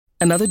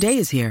Another day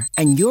is here,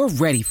 and you're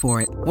ready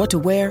for it. What to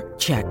wear?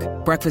 Check.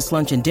 Breakfast,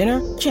 lunch, and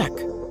dinner? Check.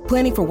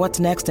 Planning for what's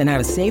next and how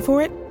to save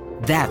for it?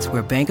 That's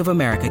where Bank of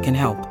America can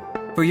help.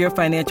 For your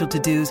financial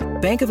to-dos,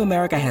 Bank of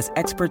America has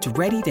experts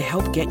ready to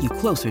help get you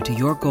closer to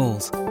your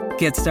goals.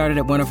 Get started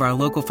at one of our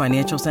local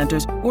financial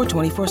centers or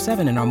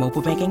 24/7 in our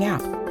mobile banking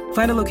app.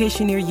 Find a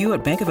location near you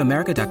at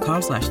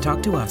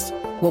bankofamerica.com/talktous.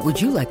 What would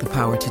you like the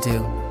power to do?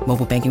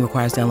 Mobile banking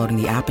requires downloading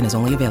the app and is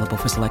only available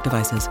for select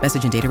devices.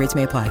 Message and data rates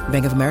may apply.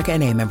 Bank of America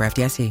N.A., member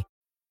FDIC.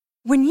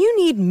 When you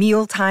need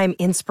mealtime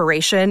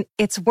inspiration,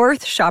 it's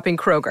worth shopping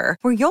Kroger,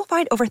 where you'll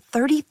find over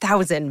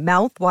 30,000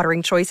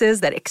 mouth-watering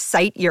choices that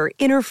excite your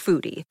inner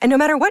foodie. And no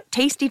matter what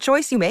tasty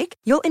choice you make,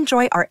 you'll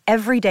enjoy our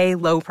everyday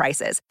low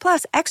prices,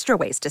 plus extra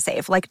ways to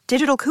save, like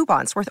digital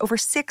coupons worth over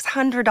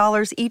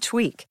 $600 each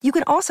week. You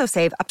can also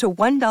save up to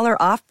 $1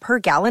 off per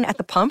gallon at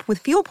the pump with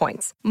fuel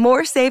points.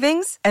 More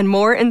savings and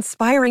more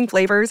inspiring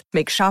flavors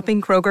make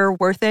shopping Kroger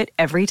worth it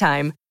every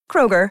time.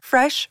 Kroger,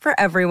 fresh for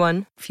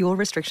everyone. Fuel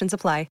restrictions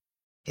apply.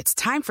 It's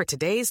time for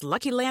today's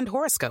Lucky Land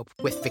horoscope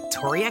with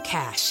Victoria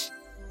Cash.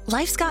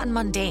 Life's gotten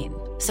mundane,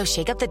 so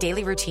shake up the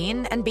daily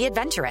routine and be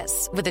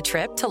adventurous with a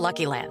trip to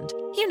Lucky Land.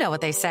 You know what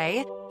they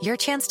say, your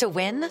chance to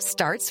win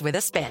starts with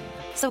a spin.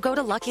 So go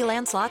to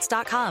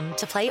LuckyLandSlots.com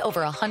to play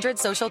over 100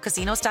 social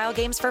casino-style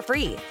games for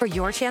free for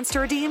your chance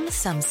to redeem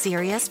some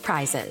serious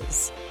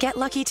prizes. Get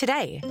lucky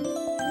today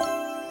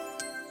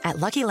at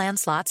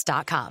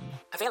LuckyLandSlots.com.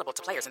 Available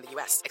to players in the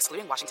U.S.,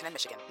 excluding Washington and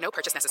Michigan. No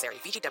purchase necessary.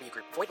 VGW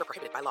Group. Void where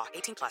prohibited by law.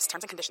 18+.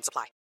 Terms and conditions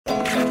apply.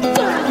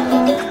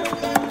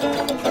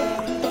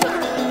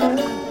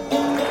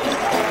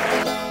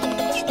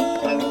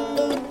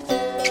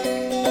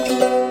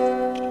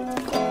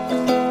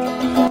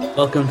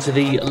 Welcome to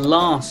the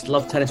last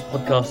Love Tennis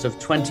podcast of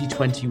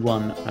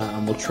 2021,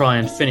 and we'll try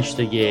and finish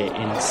the year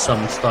in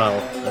some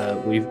style.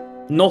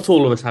 Not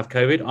all of us have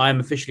COVID. I am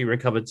officially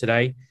recovered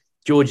today.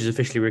 George is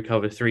officially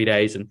recovered 3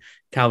 days, and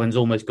Calvin's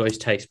almost got his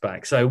taste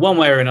back. So one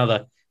way or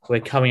another, we're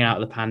coming out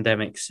of the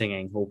pandemic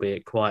singing,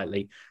 albeit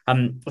quietly.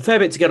 A fair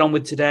bit to get on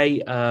with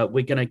today.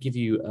 We're going to give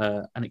you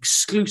an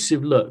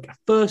exclusive look, a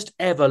first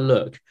ever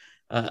look,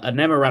 an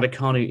Emma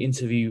Raducanu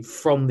interview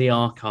from the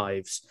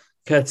archives,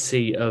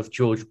 courtesy of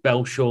George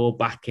Belshaw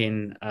back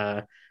in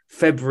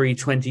February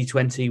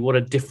 2020. What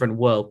a different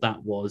world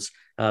that was,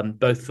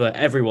 both for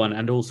everyone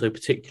and also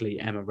particularly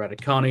Emma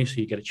Raducanu.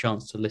 So you get a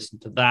chance to listen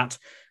to that.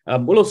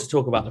 We'll also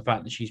talk about the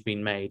fact that she's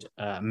been made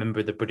a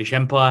member of the British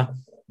Empire.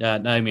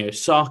 Naomi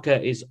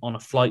Osaka is on a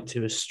flight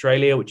to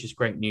Australia, which is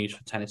great news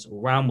for tennis all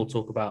round. We'll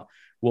talk about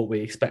what we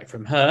expect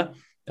from her.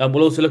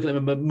 We'll also look at the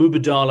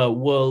Mubadala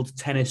World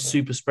Tennis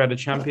Super Spreader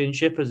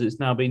Championship, as it's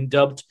now been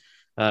dubbed,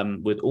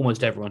 with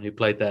almost everyone who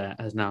played there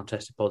has now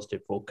tested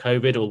positive for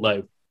COVID,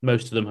 although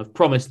most of them have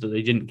promised that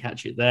they didn't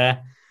catch it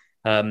there.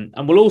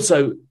 And we'll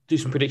also do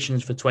some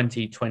predictions for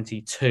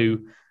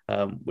 2022.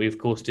 We, of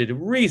course, did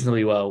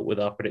reasonably well with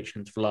our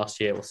predictions for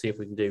last year. We'll see if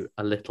we can do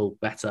a little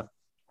better.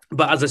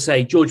 But as I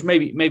say, George,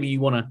 maybe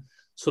you want to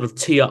sort of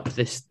tee up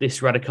this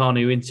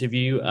Raducanu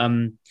interview.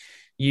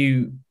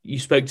 You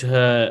spoke to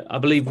her, I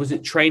believe, was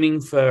it training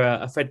for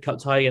a Fed Cup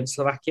tie against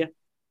Slovakia?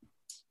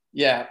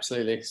 Yeah,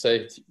 absolutely.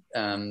 So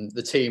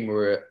the team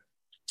were at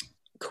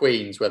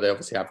Queens, where they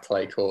obviously have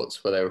clay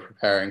courts, where they were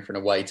preparing for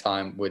an away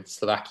time with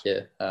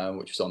Slovakia,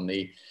 which was on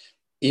the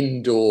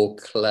indoor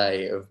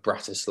clay of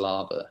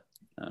Bratislava.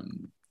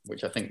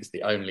 Which I think is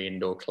the only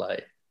indoor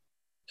clay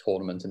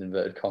tournament in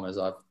inverted commas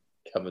I've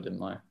covered in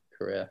my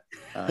career.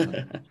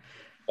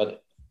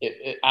 But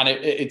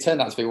it turned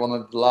out to be one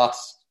of the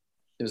last.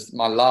 It was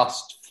my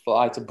last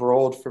flight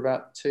abroad for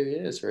about 2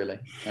 years, really,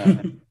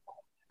 and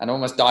I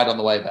almost died on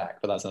the way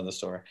back. But that's another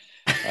story.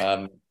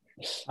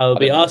 I'll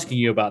be asking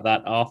you about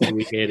that after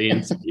we hear the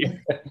interview.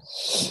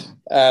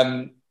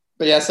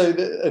 But yeah, so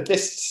at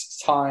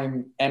this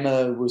time,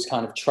 Emma was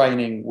kind of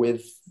training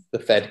with the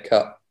Fed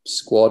Cup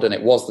squad, and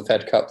it was the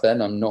Fed Cup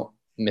then. I'm not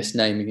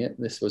misnaming it.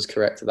 This was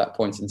correct at that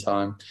point in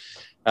time.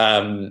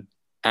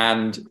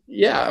 And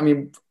yeah, I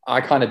mean, I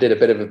kind of did a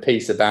bit of a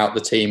piece about the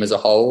team as a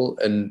whole,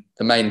 and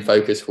the main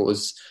focus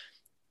was,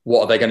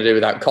 what are they going to do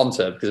without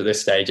Konta? Because at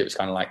this stage, it was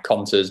kind of like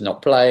Konta's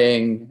not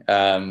playing.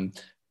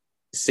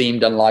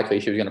 Seemed unlikely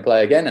she was going to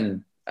play again,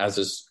 and as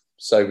has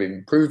so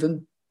been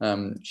proven,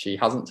 she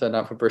hasn't turned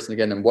out for Britain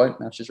again and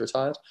won't now she's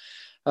retired.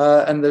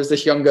 And there's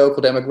this young girl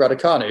called Emma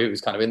Raducanu who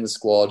was kind of in the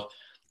squad.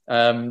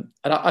 And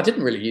I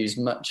didn't really use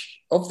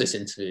much of this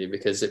interview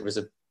because it was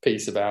a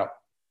piece about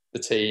the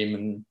team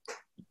and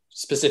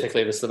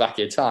specifically the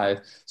Slovakia tie.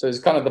 So it's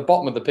kind of the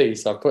bottom of the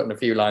piece. I've put in a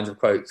few lines of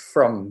quotes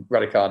from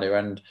Raducanu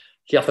and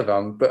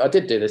Kjotevang, but I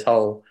did do this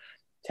whole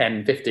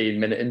 10, 15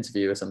 minute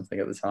interview or something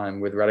at the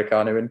time with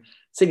Raducanu. And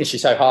seeing as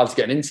she's so hard to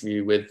get an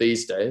interview with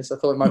these days, I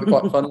thought it might be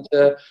quite fun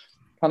to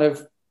kind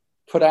of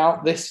put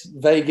out this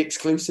vague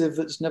exclusive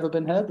that's never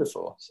been heard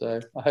before. So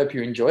I hope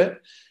you enjoy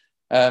it.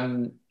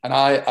 And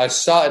I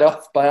started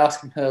off by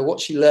asking her what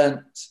she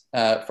learnt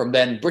from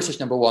then British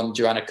number one,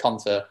 Joanna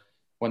Konta,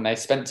 when they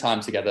spent time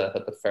together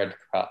at the Fed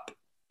Cup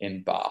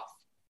in Bath.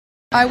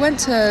 I went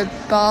to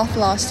Bath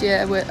last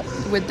year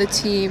with the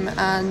team,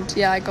 and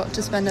I got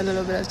to spend a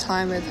little bit of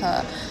time with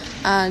her,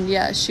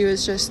 and she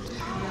was just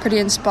pretty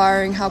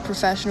inspiring how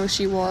professional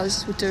she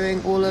was with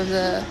doing all of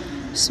the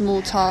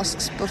small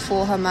tasks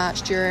before her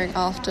match, during,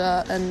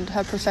 after, and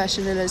her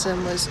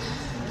professionalism was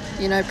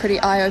pretty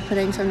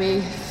eye-opening for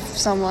me,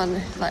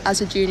 someone like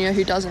as a junior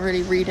who doesn't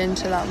really read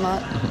into that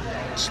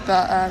much.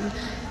 But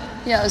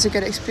it was a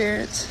good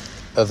experience.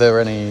 Are there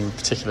any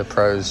particular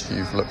pros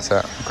you've looked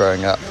at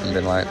growing up and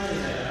been like,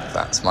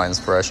 that's my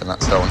inspiration,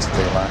 that's who I want to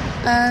be like?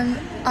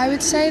 I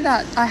would say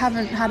that I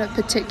haven't had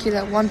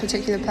one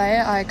particular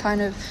player. I kind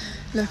of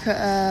look at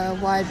a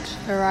wide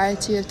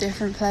variety of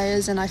different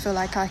players, and I feel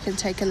like I can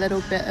take a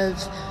little bit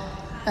of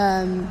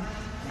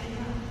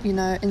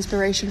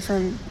inspiration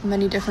from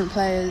many different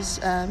players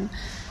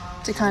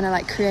to kind of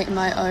like create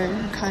my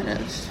own kind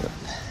of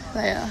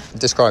player.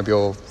 Describe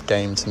your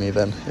game to me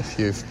then. If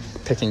you're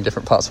picking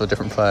different parts of a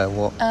different player,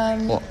 what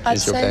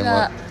is your game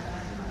like?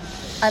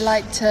 I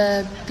like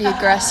to be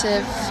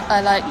aggressive.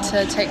 I like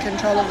to take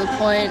control of the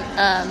point.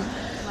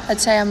 I'd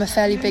say I'm a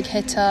fairly big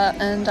hitter,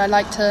 and I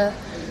like to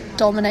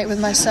dominate with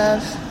my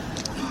serve.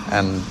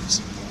 And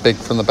big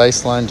from the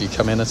baseline, do you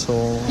come in at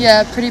all?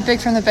 Yeah, pretty big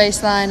from the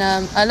baseline.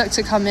 I look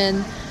to come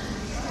in,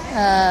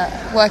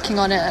 working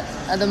on it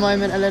at the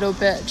moment a little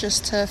bit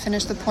just to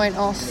finish the point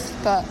off,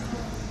 but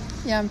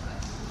yeah.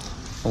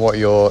 What are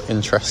your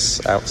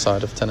interests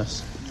outside of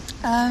tennis?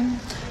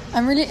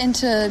 I'm really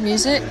into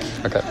music.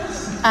 Okay.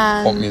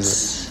 And what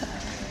music?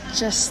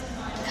 Just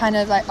kind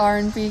of like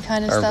R&B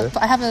kind of stuff.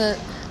 But I have a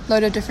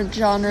load of different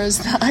genres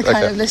that I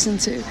kind of listen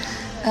to.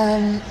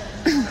 And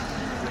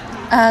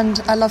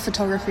I love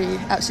photography,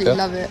 absolutely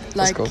love it.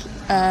 Like, cool.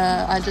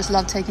 I just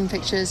love taking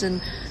pictures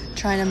and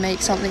trying to make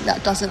something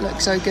that doesn't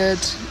look so good,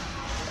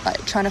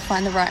 like trying to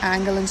find the right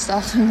angle and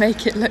stuff and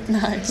make it look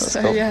nice. That's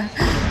so cool. Yeah.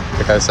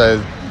 Okay,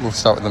 so we'll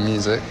start with the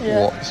music.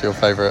 Yeah. What's your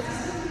favourite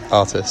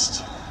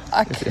artist?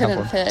 I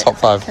couldn't pick. Top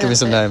 5. Give me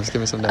some names. See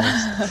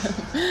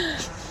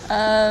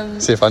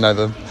if I know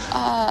them.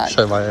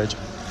 Show my age.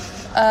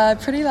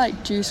 Pretty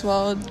like Juice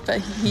WRLD,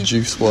 but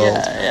Juice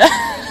WRLD. Yeah.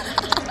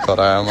 God,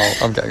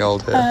 I'm getting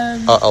old here.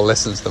 I'll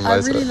listen to them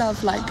later. I really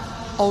love like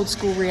old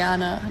school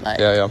Rihanna. Like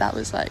that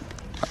was like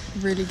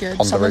really good.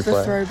 Some of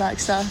the throwback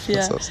stuff.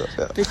 Yeah.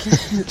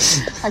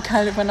 Because I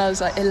kind of, when I was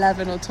like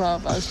 11 or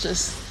 12, I was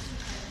just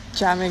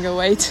jamming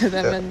away to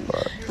them and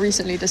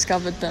recently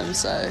discovered them.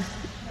 So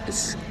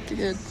it's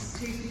good.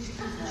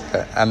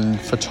 Okay, and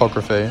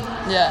photography.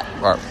 Yeah.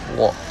 Right,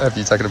 what have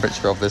you taken a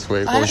picture of this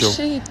week? I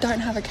actually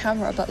don't have a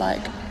camera, but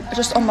like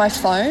just on my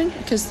phone,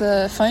 because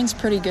the phone's a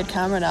pretty good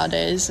camera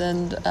nowadays,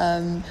 and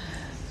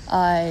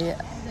I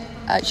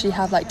actually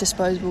have like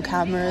disposable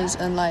cameras,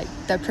 and like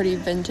they're pretty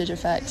vintage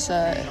effects,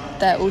 so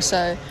they're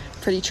also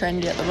pretty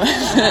trendy at the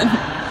moment.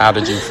 How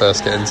did you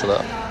first get into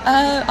that?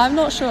 I'm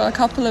not sure. A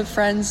couple of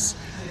friends,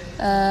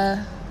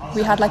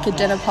 we had like a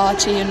dinner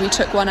party and we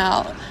took one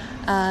out,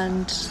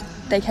 and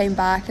they came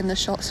back and the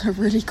shots were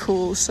really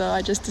cool, so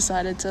I just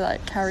decided to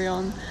like carry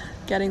on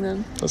getting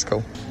them. That's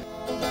cool.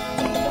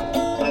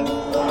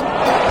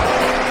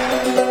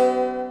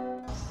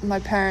 My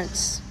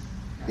parents,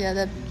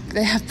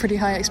 they have pretty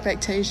high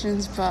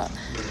expectations, but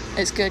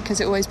it's good because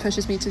it always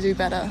pushes me to do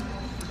better.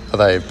 Are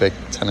they big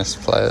tennis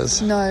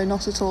players? No,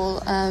 not at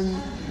all.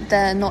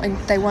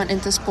 They weren't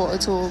into sport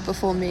at all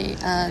before me,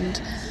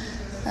 and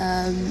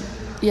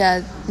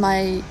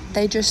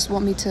they just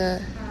want me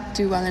to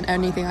do well in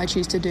anything I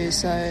choose to do.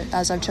 So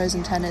as I've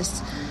chosen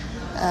tennis,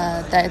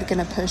 they're going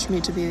to push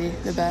me to be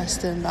the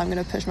best, and I'm going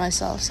to push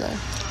myself. So,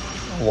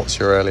 what's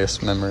your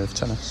earliest memory of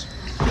tennis?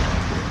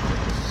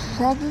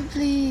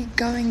 Probably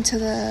going to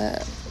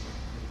the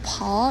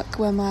park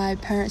where my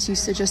parents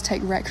used to just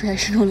take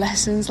recreational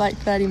lessons, like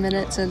 30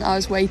 minutes, and I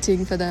was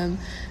waiting for them,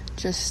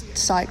 just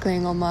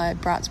cycling on my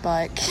Bratz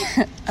bike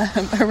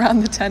around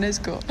the tennis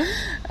court.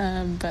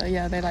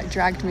 They like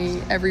dragged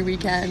me every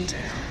weekend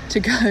to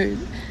go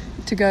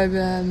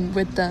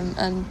with them,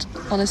 and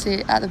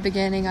honestly at the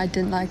beginning I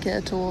didn't like it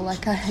at all.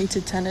 Like, I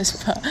hated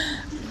tennis, but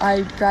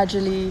I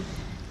gradually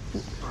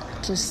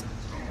just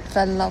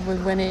fell in love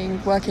with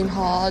winning, working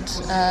hard,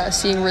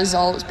 seeing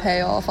results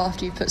pay off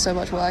after you put so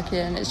much work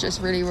in. It's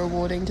just really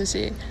rewarding to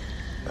see.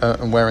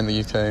 And where in the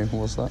UK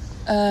was that?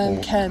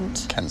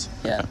 Kent.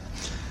 Yeah. Okay.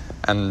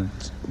 And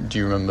do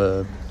you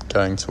remember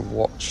going to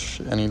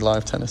watch any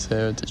live tennis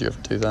here? Did you ever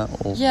do that?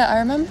 Or? Yeah, I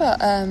remember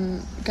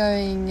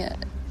going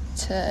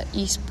to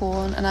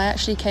Eastbourne, and I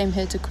actually came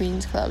here to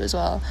Queen's Club as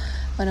well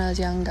when I was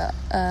younger.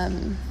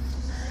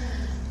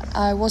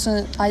 I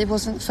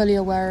wasn't fully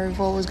aware of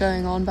what was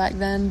going on back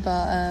then,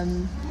 but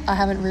I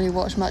haven't really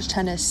watched much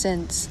tennis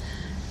since.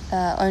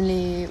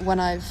 Only when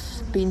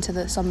I've been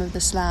to some of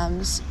the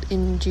slams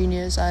in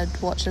juniors,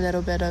 I'd watched a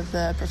little bit of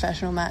the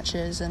professional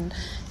matches, and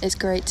it's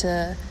great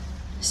to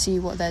see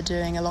what they're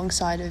doing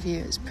alongside of you.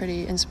 It's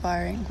pretty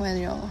inspiring when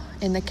you're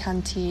in the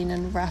canteen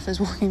and Rafa's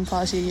walking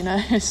past you,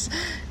 it's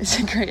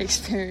a great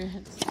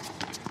experience.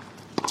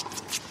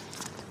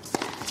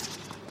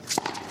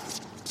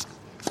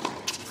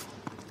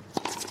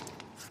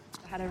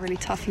 Had had a really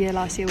tough year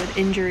last year with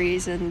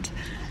injuries, and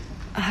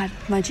I had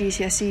my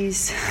GCSEs,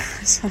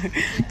 so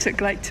took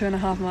like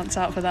 2.5 months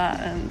out for that,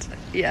 and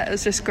yeah, it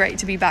was just great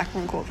to be back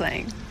on court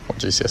playing. What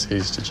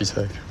GCSEs did you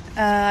take?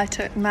 I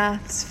took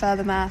maths,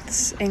 further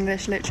maths,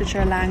 English,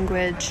 literature,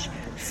 language,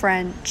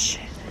 French,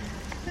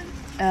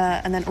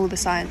 and then all the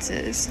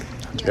sciences.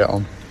 How'd you get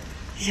on?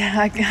 Yeah,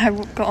 I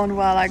got on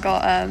well. I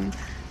got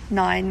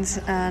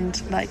 9s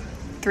and like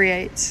 3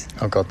 8s.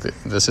 Oh God,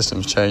 the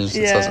system's changed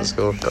since I was at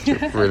school. God,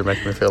 you're really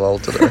making me feel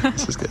old today.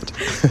 This is good.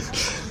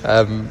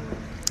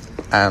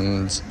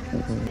 And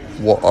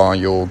what are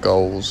your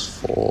goals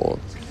for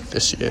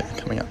this year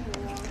coming up?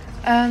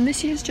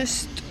 This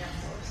year's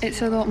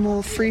it's a lot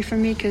more free for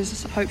me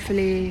because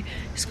hopefully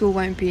school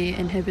won't be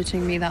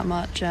inhibiting me that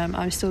much.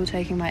 I'm still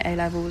taking my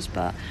A-levels,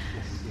 but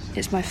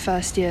it's my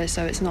first year,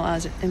 so it's not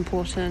as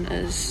important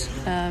as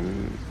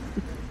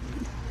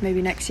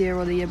maybe next year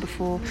or the year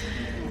before.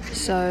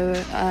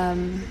 So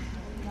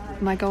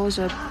my goals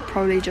are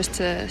probably just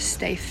to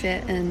stay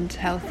fit and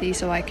healthy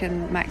so I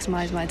can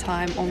maximise my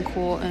time on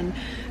court and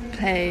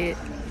play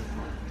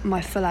my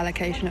full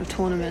allocation of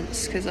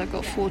tournaments, because I've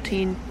got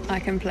 14 I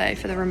can play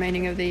for the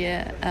remaining of the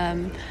year.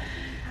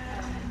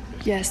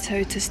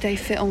 So to stay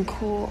fit on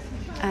court,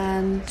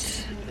 and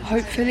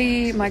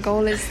hopefully my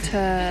goal is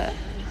to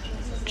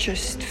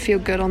just feel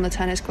good on the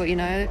tennis court,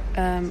 I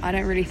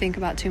don't really think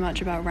about too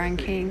much about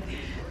ranking,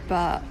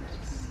 but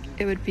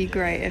it would be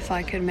great if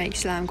I could make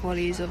slam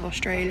qualies of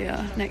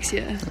Australia next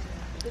year.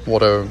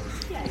 What are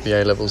the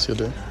A-levels you're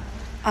doing?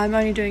 I'm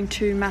only doing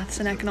 2 maths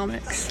and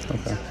economics.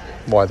 Okay.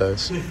 Why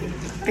those?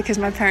 Because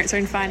my parents are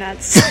in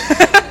finance.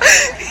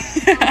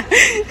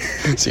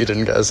 So you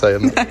didn't get a say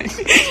in that?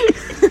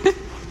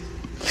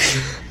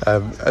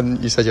 No.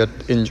 And you said you had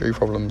injury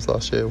problems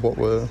last year. What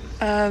were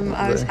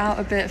I was out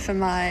a bit for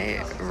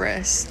my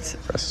wrist.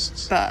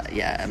 Wrists. But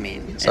yeah, I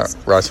mean... Is that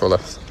right or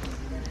left?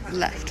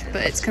 Left,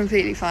 but it's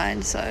completely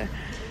fine, so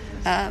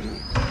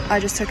I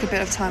just took a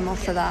bit of time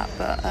off for that,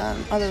 but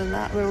other than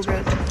that, we're all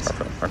good.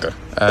 Okay.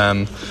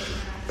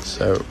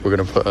 So we're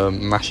going to put a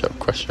mash-up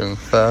question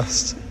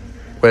first.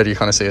 Where do you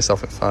kind of see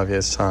yourself in 5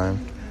 years'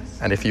 time?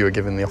 And if you were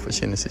given the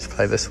opportunity to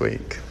play this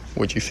week,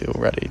 would you feel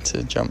ready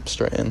to jump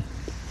straight in?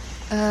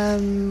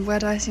 Where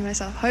do I see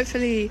myself?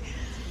 Hopefully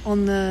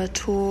on the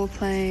tour,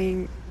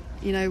 playing,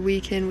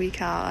 week in,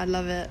 week out. I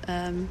love it.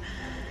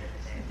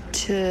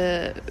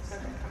 To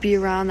be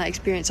around that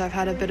experience. I've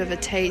had a bit of a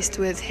taste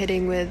with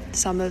hitting with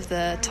some of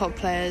the top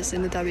players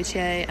in the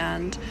WTA,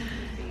 and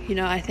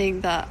I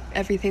think that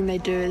everything they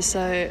do is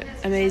so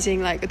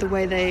amazing, like the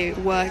way they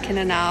work in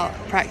and out,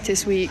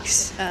 practice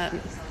weeks.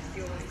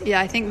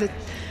 I think the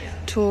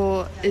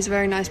tour is a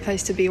very nice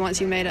place to be once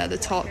you've made it at the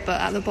top,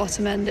 but at the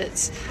bottom end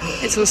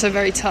it's also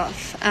very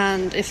tough.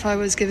 And if I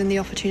was given the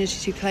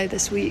opportunity to play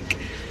this week,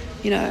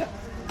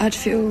 I'd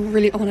feel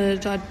really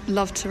honoured. I'd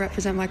love to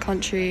represent my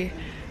country.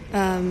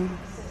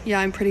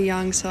 I'm pretty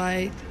young, so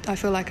I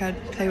feel like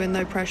I'd play with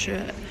no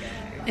pressure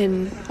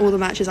in all the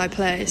matches I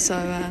play. So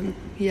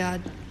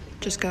I'd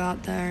just go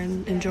out there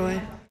and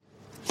enjoy.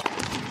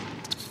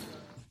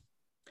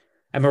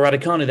 Emma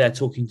Raducanu there,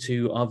 talking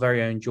to our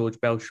very own George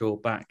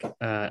Belshaw back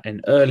in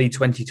early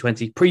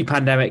 2020,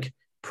 pre-pandemic,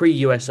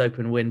 pre-US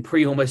Open win,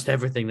 pre-almost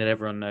everything that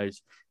everyone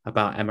knows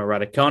about Emma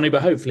Raducanu.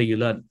 But hopefully you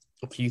learned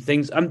a few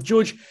things.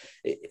 George,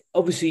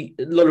 obviously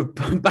a lot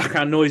of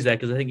background noise there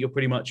because I think you're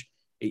pretty much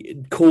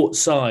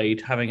courtside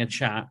having a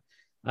chat.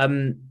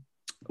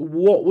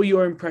 What were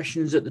your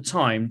impressions at the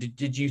time?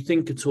 Did you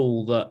think at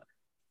all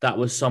that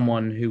was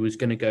someone who was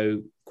going to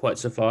go quite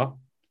so far?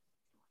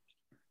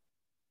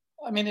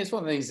 I mean, it's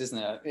one of the things, isn't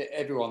it?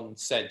 Everyone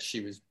said she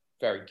was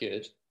very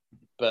good,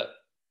 but,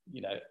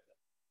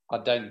 I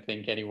don't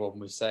think anyone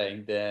was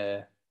saying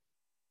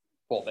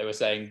what they were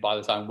saying by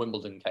the time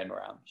Wimbledon came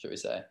around, should we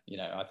say.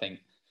 I think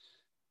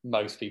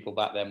most people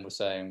back then were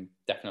saying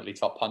definitely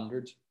top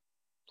 100,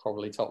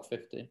 probably top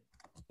 50.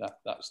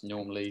 That's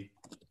normally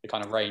the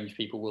kind of range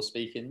people will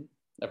speak in.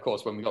 Of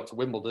course, when we got to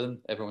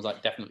Wimbledon, everyone was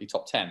like definitely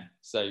top 10.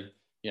 So,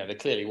 there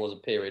clearly was a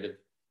period of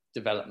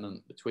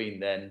development between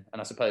then. And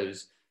I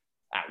suppose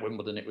at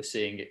Wimbledon, it was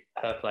seeing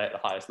her play at the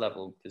highest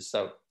level, because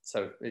so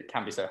it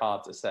can be so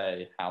hard to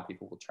say how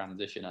people will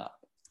transition up.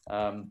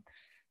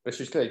 But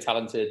she was clearly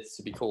talented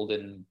to be called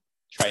in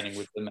training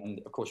with them. And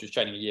of course, she was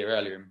training a year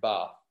earlier in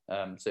Bath.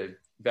 So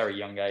very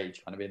young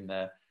age kind of in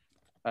there.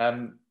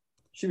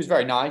 She was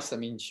very nice. I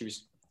mean,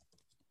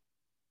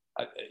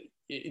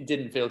 it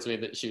didn't feel to me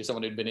that she was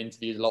someone who'd been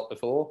interviewed a lot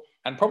before,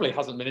 and probably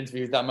hasn't been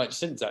interviewed that much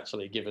since,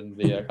 actually, given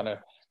the kind of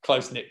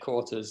close-knit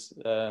quarters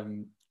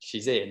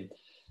she's in.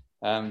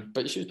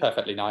 But she was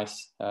perfectly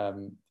nice.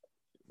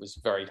 Was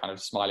very kind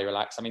of smiley,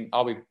 relaxed. I mean,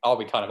 I'll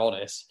be kind of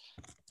honest.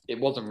 It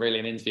wasn't really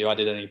an interview I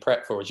did any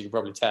prep for, as you could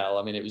probably tell.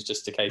 I mean, it was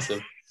just a case of,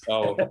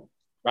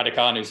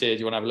 Raducanu's here. Do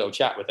you want to have a little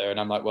chat with her? And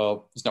I'm like,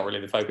 well, it's not really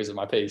the focus of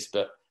my piece,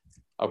 but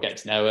I'll get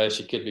to know her.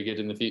 She could be good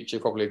in the future,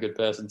 probably a good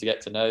person to get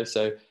to know.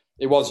 So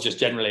it was just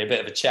generally a bit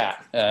of a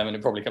chat, and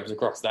it probably comes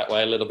across that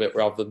way a little bit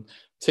rather than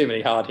too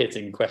many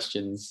hard-hitting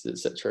questions,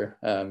 etc.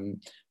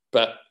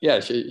 But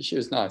yeah, she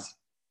was nice.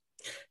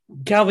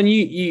 Calvin,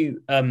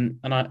 you and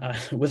I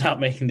without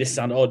making this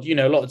sound odd, you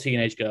know a lot of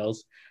teenage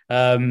girls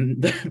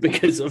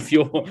because of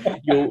your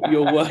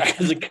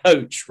work as a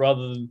coach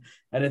rather than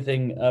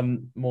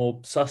anything more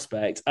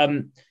suspect.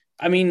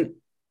 I mean,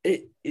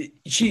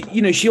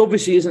 she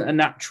obviously isn't a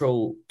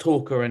natural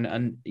talker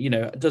and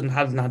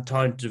hasn't had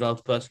time to develop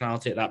a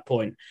personality at that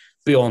point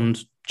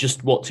beyond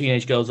just what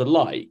teenage girls are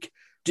like.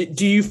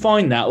 Do you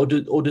find that,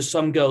 or does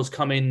some girls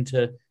come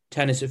into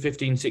tennis at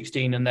 15,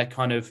 16 and they're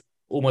kind of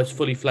almost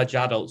fully fledged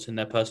adults in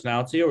their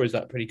personality, or is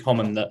that pretty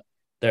common that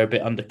they're a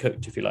bit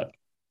undercooked, if you like?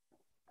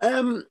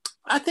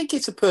 I think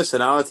it's a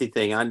personality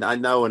thing. I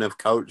know and have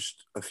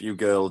coached a few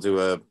girls who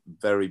are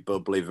very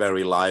bubbly,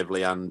 very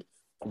lively, and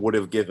would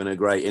have given a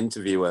great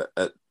interview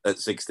at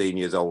 16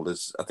 years old.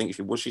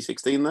 Was she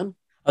 16 then?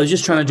 I was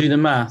just trying to do the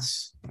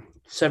maths.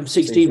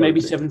 16,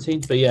 maybe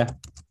 17, but yeah.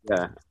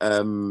 Yeah.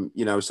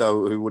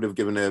 So who would have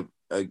given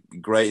a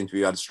great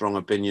interview, had strong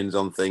opinions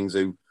on things,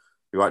 who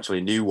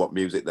actually knew what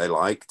music they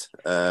liked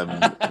when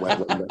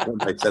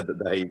they said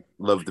that they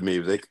loved the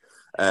music.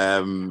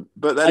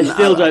 But then I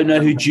still don't know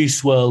who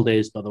Juice WRLD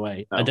is, by the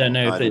way. No, I don't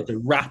know if it's a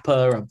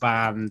rapper, a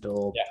band,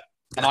 or... Yeah,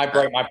 and I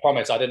broke my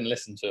promise. I didn't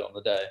listen to it on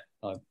the day.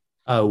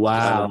 Oh,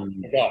 wow.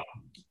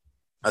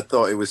 I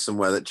thought it was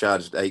somewhere that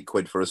charged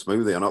 £8 for a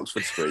smoothie on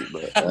Oxford Street,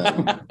 but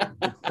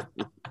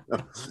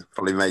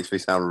probably makes me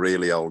sound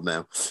really old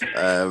now.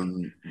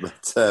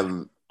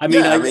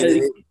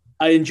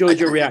 I enjoyed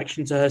your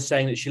reaction to her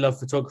saying that she loved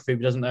photography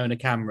but doesn't own a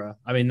camera.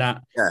 I mean,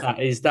 that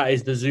is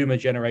the Zoomer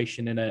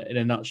generation in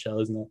a nutshell,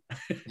 isn't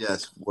it?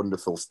 Yes,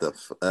 wonderful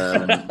stuff.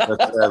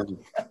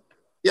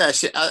 Yeah,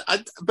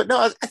 I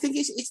think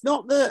it's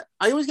not that.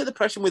 I always get the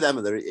impression with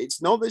Emma that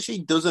it's not that she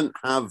doesn't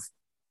have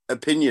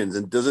opinions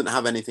and doesn't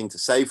have anything to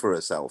say for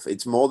herself.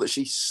 It's more that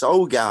she's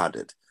so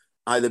guarded,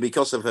 either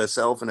because of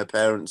herself and her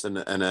parents and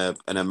her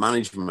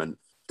management,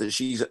 that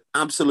she's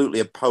absolutely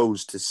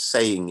opposed to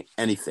saying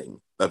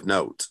anything of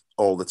note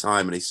all the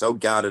time, and he's so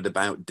guarded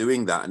about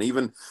doing that. And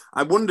even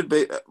I wondered,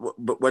 but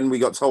when we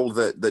got told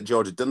that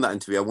George had done that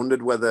interview, I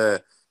wondered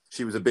whether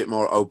she was a bit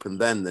more open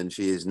then than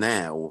she is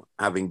now,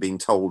 having been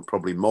told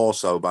probably more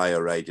so by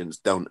her agents,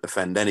 don't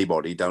offend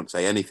anybody, don't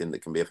say anything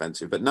that can be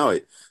offensive. But no,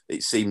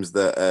 it seems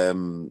that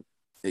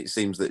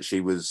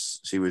she was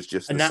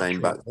just the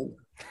same back then.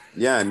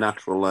 Yeah,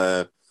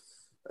 natural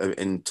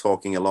in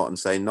talking a lot and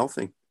saying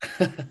nothing.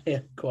 Yeah,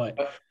 quite.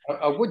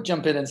 I would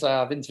jump in and say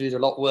I've interviewed a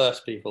lot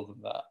worse people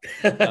than that.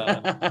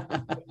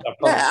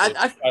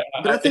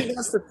 But I think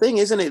that's the thing,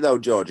 isn't it, though,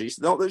 George? It's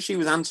not that she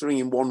was answering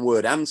in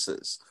one-word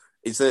answers.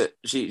 It's that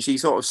she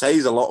sort of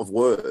says a lot of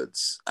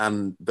words,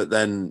 but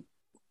then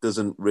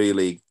doesn't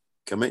really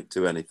commit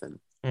to anything.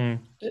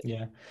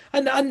 Yeah,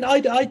 and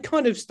I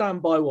kind of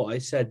stand by what I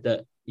said,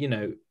 that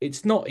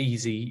it's not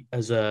easy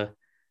as a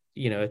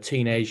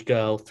teenage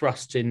girl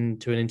thrust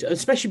into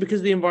especially because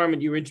of the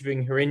environment you were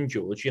interviewing her in,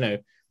 George.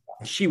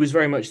 She was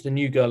very much the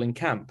new girl in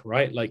camp,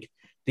 right? Like,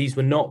 these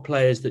were not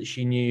players that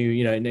she knew,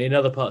 in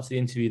other parts of the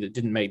interview that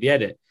didn't make the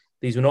edit.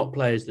 These were not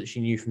players that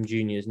she knew from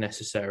juniors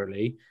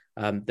necessarily.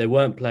 They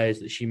weren't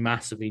players that she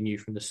massively knew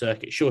from the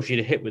circuit. Sure, she'd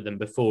have hit with them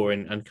before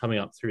and coming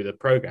up through the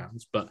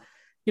programs, but,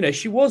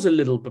 she was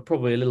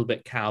probably a little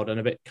bit cowed and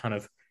a bit kind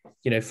of,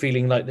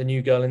 feeling like the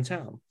new girl in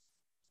town.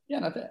 Yeah,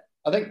 and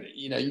I think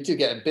you do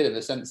get a bit of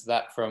a sense of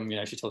that from,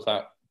 she talks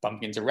about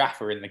bumping into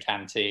Rafa in the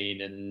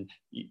canteen and,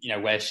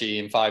 where she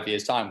in 5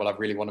 years' time, well, I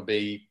really want to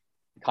be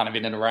kind of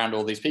in and around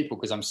all these people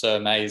because I'm so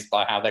amazed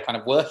by how they're kind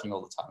of working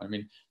all the time. I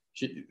mean,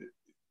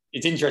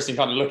 it's interesting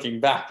kind of looking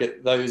back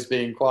at those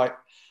being quite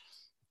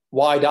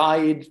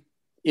wide-eyed,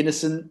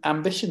 innocent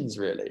ambitions,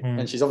 really.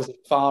 And she's obviously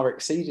far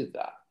exceeded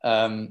that.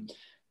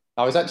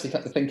 I was actually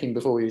kind of thinking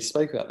before we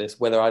spoke about this,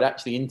 whether I'd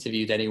actually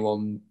interviewed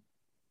anyone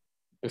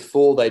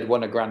before they'd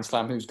won a Grand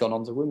Slam who's gone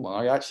on to win one.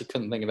 I actually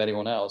couldn't think of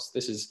anyone else.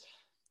 This is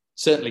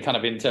certainly kind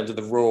of in terms of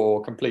the raw,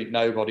 complete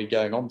nobody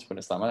going on to win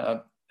a Slam.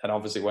 And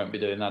obviously won't be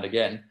doing that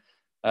again.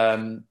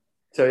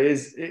 So it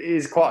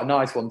is quite a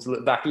nice one to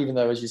look back, even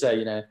though, as you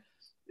say,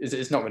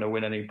 it's not going to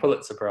win any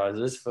Pulitzer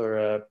Prizes for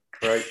a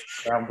great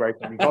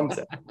groundbreaking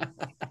content.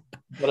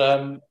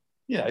 But,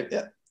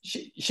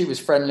 she was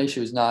friendly, she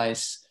was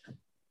nice.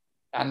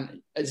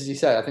 And as you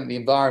say, I think the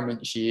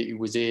environment she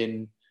was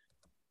in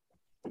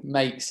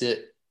makes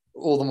it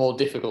all the more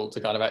difficult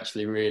to kind of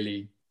actually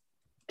really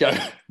go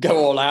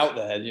all out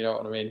there. You know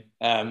what I mean?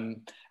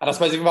 And I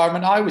suppose the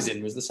environment I was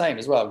in was the same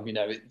as well.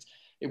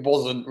 It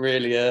wasn't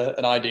really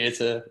an idea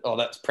to,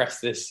 let's press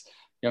this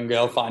young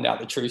girl, find out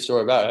the true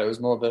story about her. It was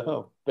more of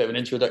a bit of an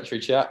introductory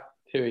chat.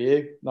 Who are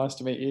you? Nice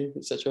to meet you,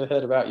 etc. I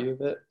heard about you a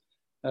bit.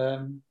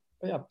 But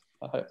yeah,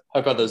 I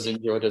hope others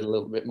enjoyed it a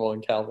little bit more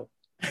than Calvin.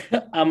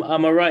 Am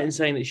I right in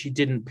saying that she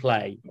didn't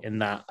play in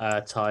that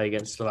tie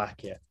against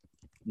Slovakia?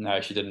 No,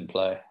 she didn't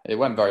play. It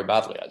went very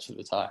badly, actually,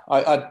 the tie.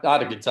 I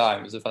had a good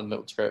time. It was a fun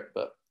little trip,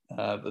 but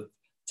the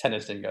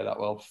tennis didn't go that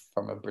well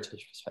from a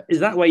British perspective. Is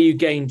that where you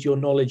gained your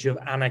knowledge of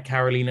Anna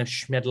Karolina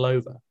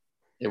Schmedlova?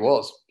 It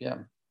was, yeah.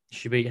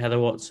 She beat Heather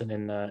Watson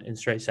in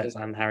straight sets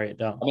and Harriet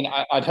Dart. I mean,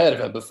 I'd heard of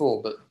her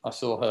before, but I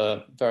saw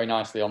her very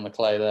nicely on the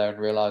clay there and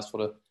realised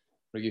what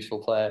a useful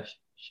player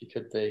she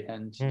could be,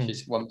 and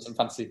she's won some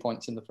fantasy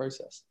points in the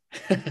process.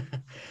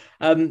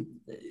 Emma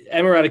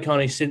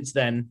Raducanu since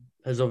then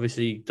has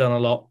obviously done a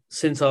lot.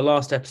 Since our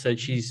last episode,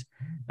 she's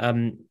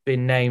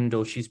been named,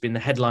 or she's been the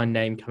headline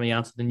name coming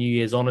out of the New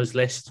Year's honours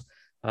list.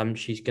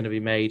 She's going to be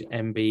made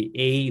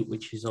MBE,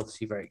 which is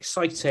obviously very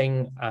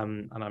exciting.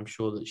 And I'm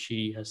sure that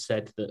she has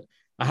said that,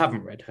 I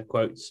haven't read her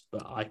quotes,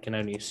 but I can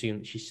only assume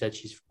that she said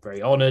she's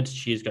very honoured.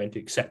 She is going to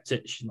accept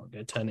it. She's not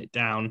going to turn it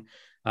down.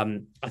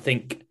 I'm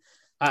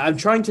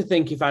trying to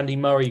think if Andy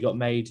Murray got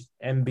made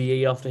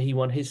MBE after he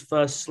won his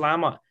first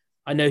slam.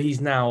 I know he's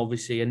now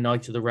obviously a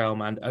Knight of the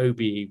Realm and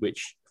OBE,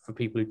 which for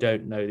people who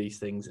don't know these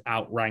things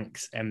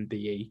outranks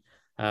MBE.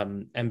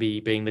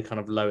 MBE being the kind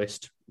of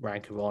lowest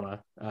rank of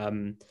honour.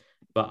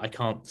 But I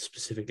can't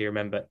specifically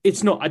remember.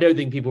 I don't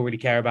think people really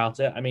care about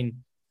it. I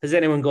mean, has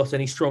anyone got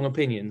any strong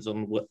opinions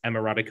on what Emma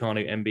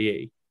Raducanu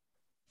MBE?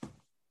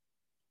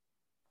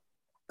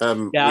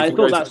 I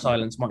thought that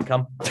silence might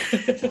come.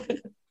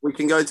 We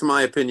can go to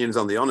my opinions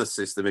on the honours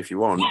system if you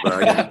want.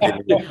 But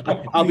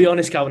I'll be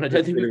honest, Calvin. I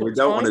don't think we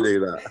don't want to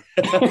do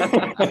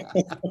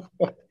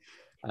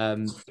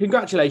that.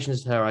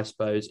 Congratulations to her, I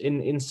suppose.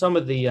 In some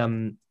of the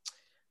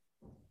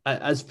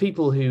as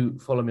people who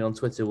follow me on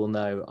Twitter will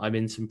know, I'm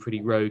in some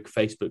pretty rogue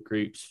Facebook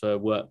groups for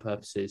work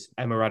purposes,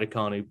 Emma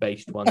Raducanu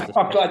based ones.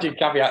 I'm glad you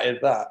caveated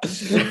that.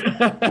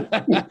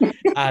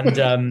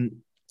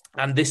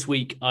 And this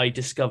week I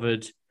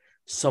discovered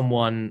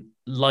someone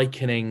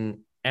likening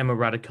Emma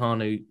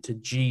Raducanu to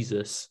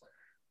Jesus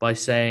by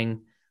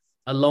saying,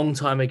 a long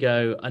time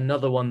ago,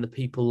 another one that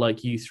people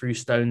like you threw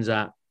stones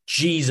at,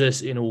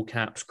 Jesus in all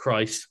caps,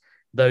 Christ,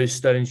 those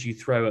stones you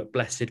throw at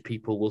blessed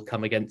people will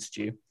come against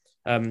you.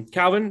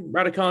 Calvin,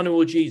 Raducanu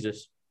or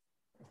Jesus?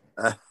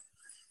 I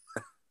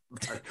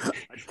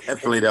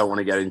definitely don't want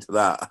to get into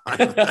that.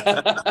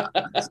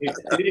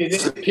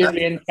 Is it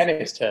purely in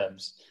tennis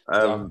terms?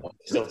 But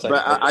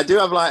I do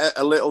have like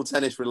a little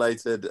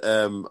tennis-related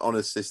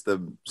honour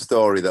system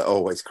story that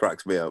always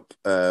cracks me up.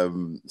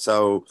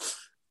 So,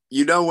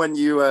 you know, when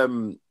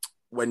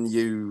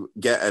you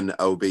get an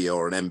OB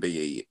or an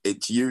MBE,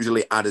 it's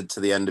usually added to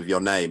the end of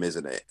your name,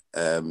 isn't it?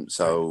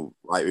 So,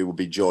 like, it would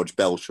be George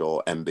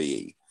Belshaw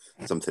MBE.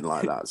 Something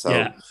like that. So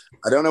yeah.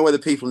 I don't know whether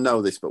people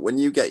know this, but when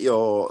you get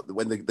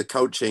the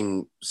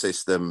coaching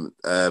system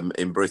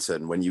in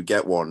Britain, when you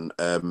get one,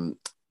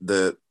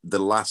 the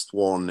last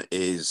one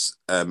is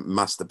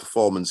master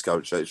performance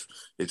coach. So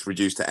it's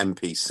reduced to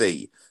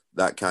MPC,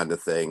 that kind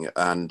of thing.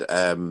 And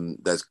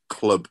there's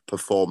club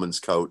performance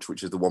coach,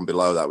 which is the one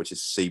below that, which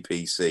is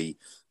CPC,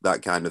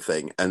 that kind of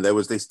thing. And there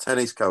was this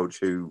tennis coach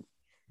who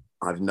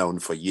I've known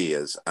for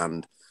years,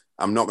 and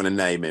I'm not going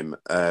to name him,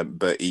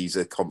 but he's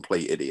a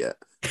complete idiot.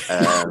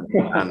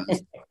 And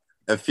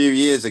a few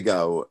years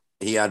ago,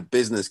 he had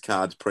business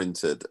cards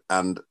printed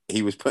and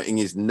he was putting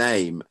his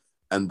name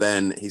and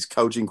then his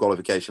coaching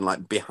qualification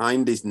like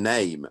behind his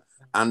name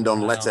and on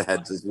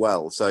letterheads as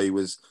well. So he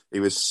was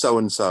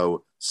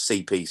so-and-so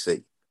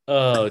CPC.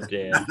 Oh,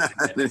 dear.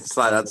 And it's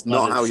like, that's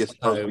not how you're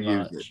supposed to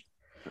use it.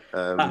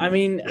 I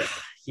mean,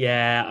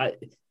 yeah,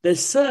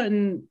 there's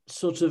certain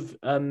sort of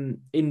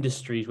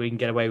industries where you can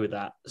get away with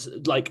that.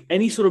 Like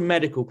any sort of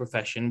medical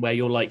profession where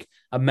you're like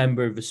a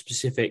member of a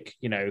specific,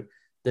 you know,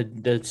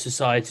 the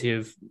Society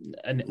of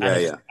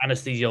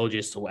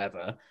Anesthesiologists or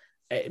whatever.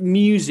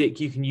 Music,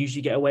 you can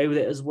usually get away with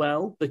it as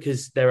well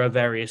because there are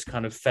various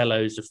kind of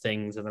fellows of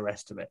things and the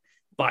rest of it.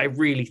 But I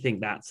really think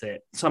that's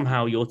it.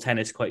 Somehow your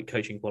tennis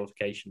coaching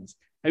qualifications.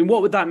 I mean,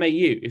 what would that make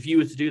you if you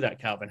were to do that,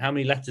 Calvin? How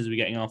many letters are we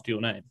getting after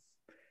your name?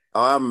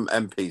 I'm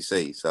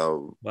MPC,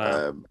 so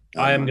wow.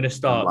 I am going to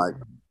start like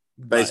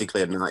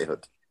basically a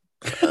knighthood.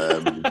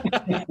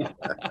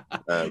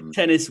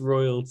 Tennis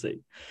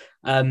royalty.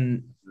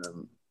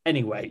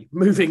 Anyway,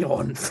 moving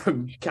on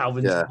from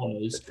Calvin's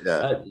honours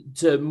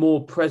to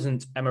more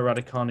present Emma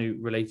Raducanu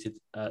related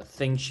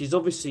things. She's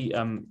obviously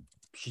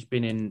she's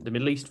been in the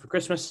Middle East for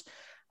Christmas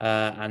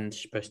and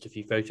she posted a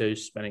few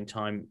photos spending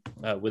time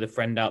with a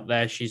friend out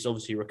there. She's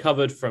obviously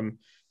recovered from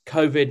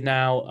COVID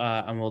now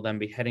and will then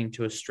be heading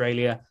to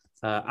Australia.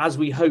 As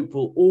we hope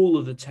will all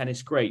of the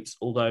tennis greats,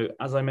 although,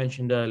 as I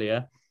mentioned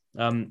earlier,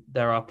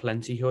 there are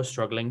plenty who are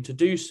struggling to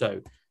do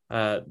so.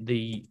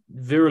 The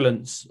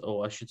virulence,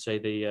 or I should say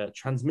the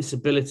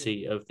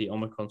transmissibility of the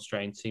Omicron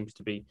strain seems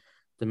to be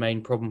the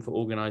main problem for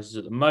organisers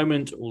at the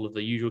moment. All of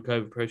the usual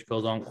COVID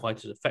protocols aren't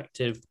quite as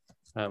effective.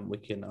 We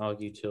can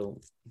argue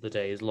till the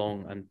day is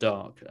long and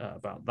dark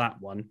about that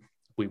one.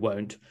 We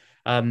won't.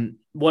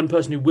 One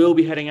person who will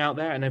be heading out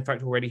there, and in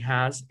fact already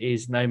has,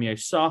 is Naomi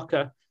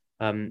Osaka.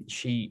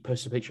 She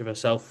posted a picture of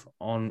herself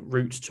en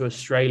route to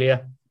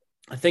Australia.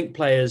 I think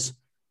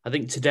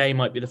today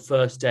might be the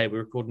first day.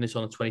 We're recording this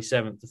on the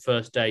 27th. The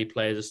first day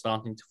players are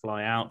starting to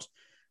fly out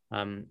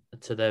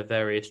to their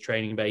various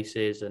training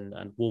bases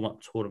and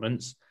warm-up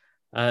tournaments.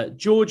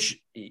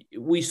 George,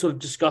 we sort of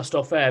discussed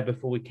off air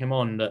before we came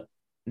on that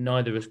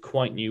neither of us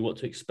quite knew what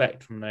to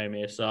expect from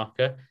Naomi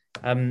Osaka.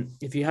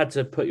 If you had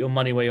to put your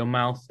money where your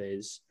mouth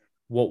is,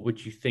 what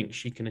would you think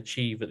she can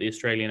achieve at the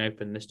Australian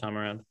Open this time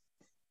around?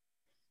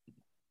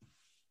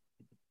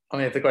 I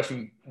mean, if the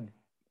question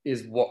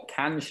is what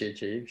can she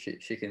achieve,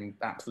 she can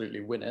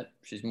absolutely win it.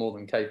 She's more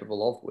than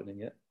capable of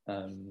winning it.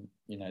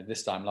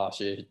 This time last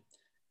year,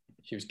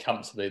 she was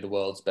comfortably the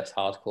world's best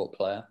hardcourt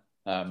player.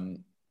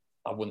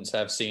 I wouldn't say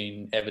I've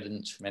seen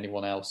evidence from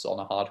anyone else on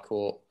a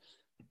hardcourt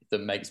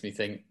that makes me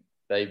think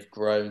they've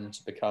grown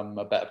to become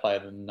a better player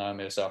than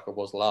Naomi Osaka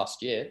was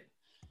last year.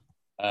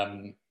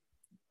 The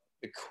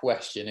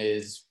question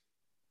is,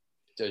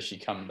 does she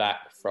come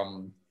back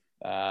from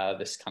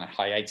this kind of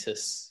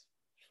hiatus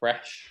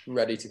fresh,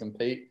 ready to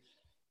compete?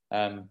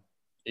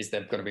 Is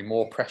there going to be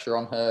more pressure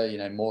on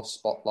her, more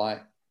spotlight?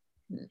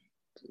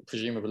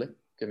 Presumably,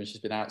 given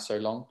she's been out so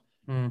long.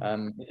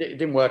 It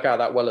didn't work out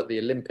that well at the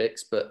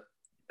Olympics, but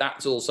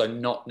that's also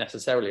not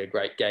necessarily a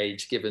great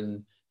gauge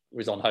given it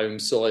was on home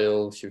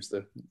soil. She was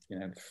the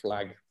lit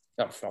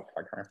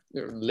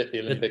the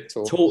Olympic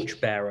torch.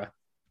 Torchbearer.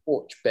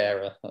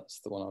 Torchbearer, that's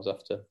the one I was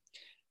after.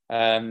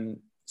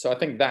 So I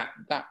think that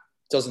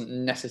doesn't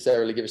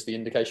necessarily give us the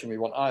indication we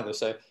want either.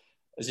 So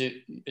as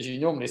you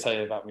normally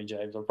say about me,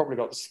 James, I've probably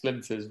got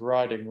splinters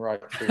riding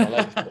right through my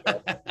legs up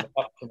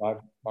to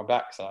my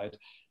backside.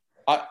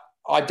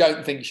 I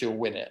don't think she'll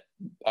win it.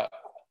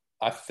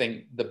 I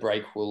think the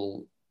break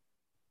will.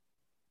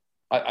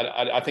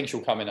 I think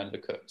she'll come in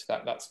undercooked.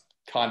 That's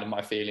kind of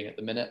my feeling at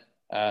the minute.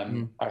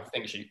 I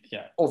think she,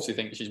 obviously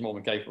think she's more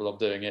than capable of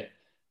doing it.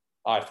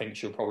 I think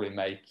she'll probably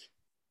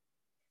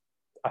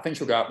I think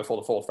she'll go out before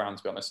the fourth round,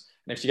 to be honest.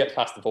 And if she gets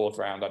past the fourth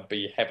round, I'd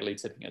be heavily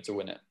tipping her to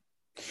win it.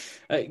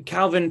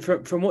 Calvin,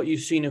 from what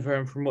you've seen of her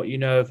and from what you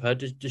know of her,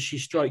 does she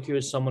strike you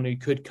as someone who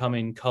could come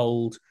in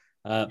cold,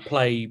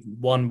 play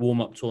one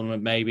warm-up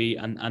tournament maybe,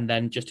 and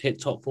then just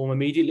hit top form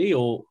immediately?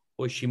 Or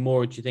is she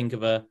more, do you think,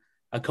 of a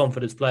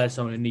confidence player,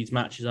 someone who needs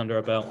matches under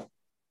her belt?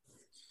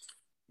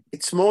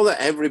 It's more that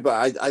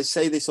everybody, I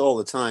say this all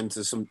the time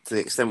to the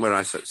extent where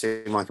I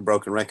seem like a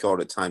broken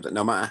record at times, that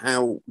no matter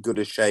how good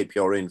a shape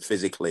you're in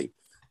physically,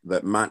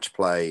 that match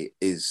play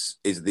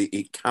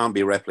it can't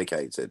be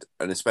replicated.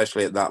 And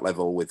especially at that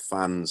level with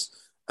fans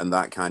and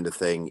that kind of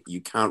thing,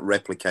 you can't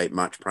replicate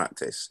match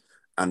practice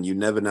and you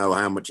never know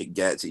how much it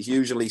gets. It's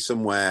usually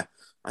somewhere,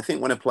 I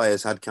think when a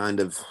player's had kind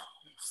of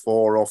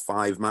 4 or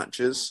 5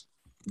 matches,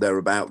 they're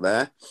about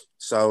there.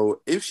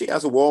 So if she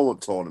has a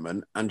warm-up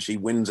tournament and she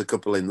wins a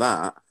couple in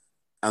that,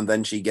 and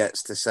then she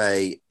gets to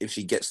say, if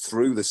she gets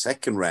through the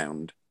second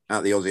round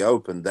at the Aussie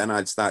Open, then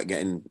I'd start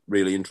getting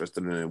really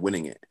interested in her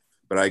winning it.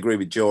 But I agree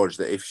with George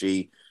that if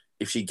she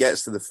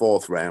gets to the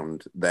fourth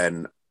round,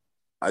 then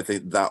I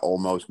think that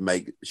almost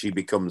she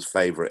becomes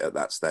favourite at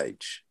that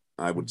stage.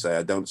 I would say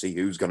I don't see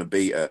who's going to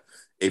beat her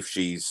if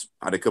she's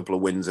had a couple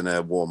of wins in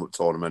a warm-up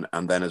tournament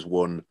and then has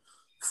won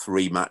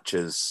 3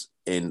 matches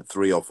in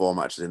 3 or 4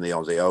 matches in the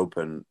Aussie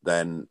Open.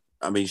 Then,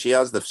 I mean, she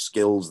has the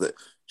skills that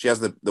she has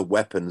the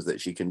weapons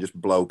that she can just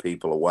blow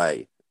people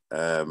away.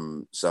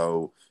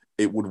 So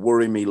it would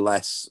worry me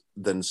less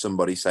than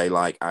somebody, say,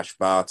 like Ash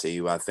Barty,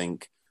 who I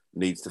think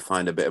needs to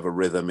find a bit of a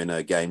rhythm in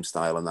her game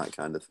style and that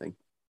kind of thing.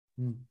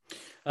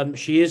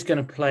 She is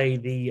going to play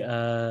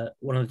the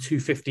one of the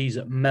 250s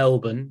at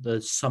Melbourne, the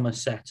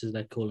Somerset, as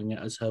they're calling it,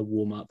 as her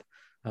warm-up,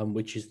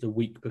 which is the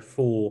week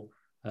before,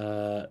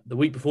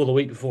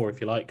 if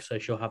you like. So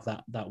she'll have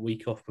that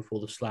week off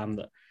before the Slam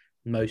that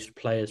most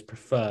players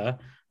prefer.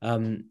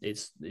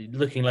 It's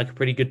looking like a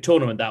pretty good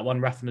tournament, that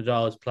one. Rafa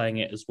Nadal is playing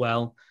it as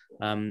well,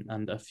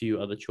 and a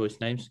few other choice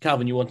names.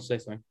 Calvin, you want to say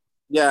something?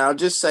 Yeah, I'll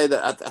just say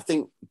that I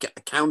think,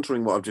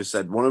 countering what I've just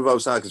said, one of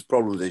Osaka's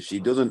problems is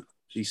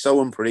she's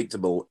so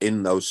unpredictable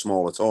in those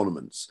smaller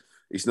tournaments.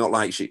 It's not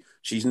like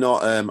she's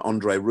not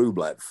Andrei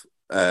Rublev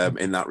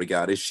in that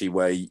regard, is she,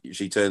 where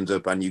she turns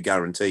up and you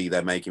guarantee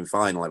they're making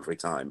final every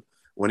time.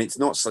 When it's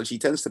not, so she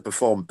tends to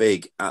perform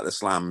big at the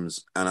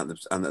Slams and at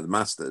the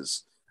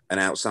Masters, and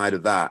outside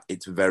of that,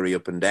 it's very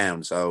up and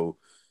down. So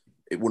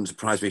it wouldn't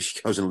surprise me if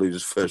she goes and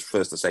loses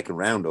first or second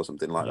round or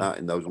something like that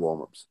in those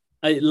warm-ups.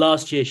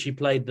 Last year, she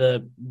played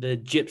the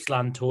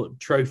Gippsland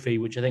Trophy,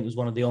 which I think was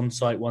one of the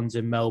on-site ones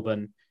in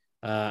Melbourne,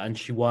 and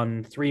she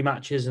won 3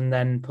 matches and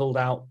then pulled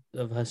out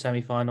of her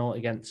semi-final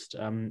against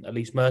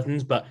Elise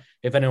Mertens. But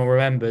if anyone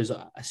remembers,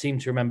 I seem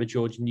to remember,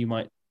 George, and you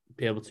might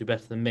be able to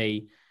better than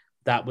me,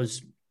 that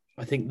was,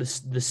 I think, the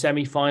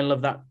semi-final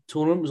of that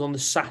tournament was on the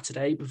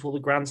Saturday before the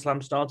Grand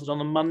Slam started on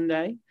the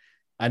Monday.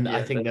 And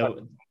I think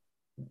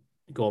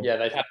go on. Yeah,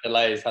 they'd had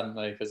delays, hadn't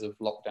they, because of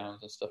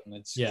lockdowns and stuff, and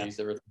they'd squeezed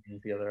everything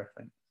together,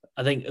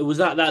 I think it was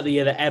that the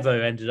year that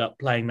Evo ended up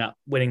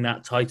winning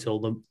that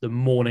title the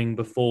morning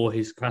before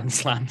his Grand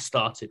Slam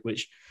started,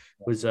 which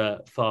was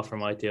far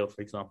from ideal,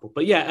 for example.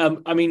 But yeah,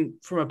 I mean,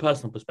 from a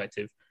personal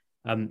perspective,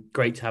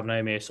 great to have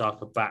Naomi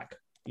Osaka back,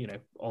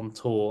 on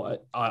tour.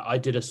 I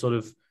did a sort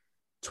of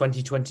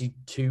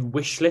 2022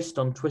 wish list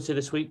on Twitter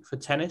this week for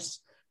tennis,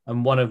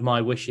 and one of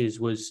my wishes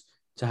was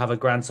to have a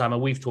Grand Slam,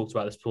 and we've talked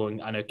about this before,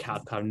 I know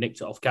Cal kind of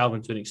nicked it off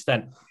Calvin to an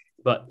extent,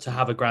 but to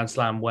have a Grand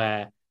Slam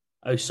where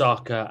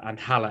Osaka and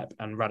Halep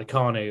and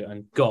Raducanu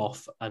and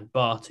Goff and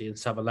Barty and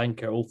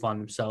Sabalenka all find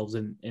themselves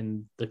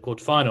in the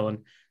quarterfinal.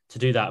 And to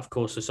do that, of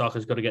course,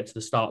 Osaka's got to get to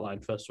the start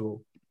line, first of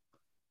all.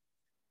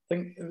 I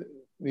think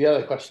The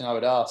other question I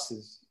would ask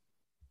is,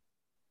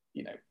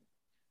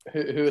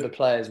 who are the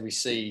players we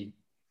see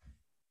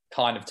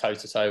kind of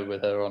toe-to-toe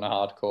with her on a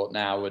hard court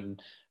now,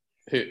 and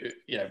who,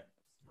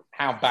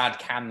 how bad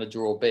can the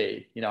draw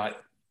be?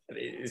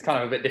 It's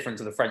kind of a bit different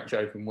to the French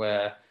Open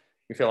where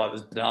we feel like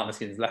there's banana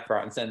skins left,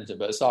 right and centre,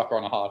 but Osaka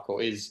on a hard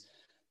court is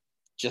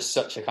just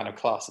such a kind of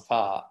class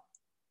apart.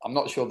 I'm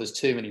not sure there's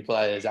too many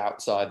players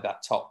outside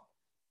that top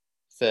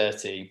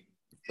 30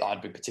 that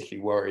I'd be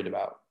particularly worried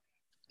about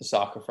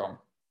Osaka from.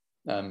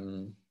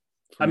 I'm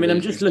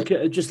just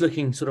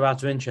looking sort of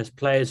out of interest,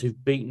 players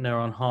who've beaten her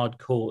on hard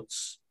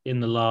courts in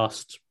the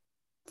last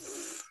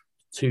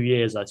 2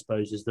 years, I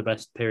suppose, is the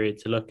best period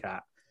to look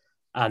at.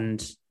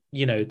 And,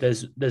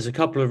 there's a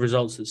couple of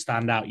results that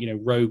stand out,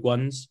 rogue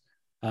ones,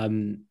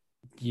 losing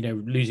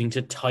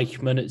to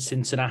Teichmann at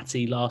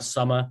Cincinnati last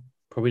summer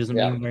probably doesn't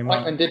mean very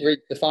much. Teichmann did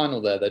reach the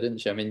final there, though, didn't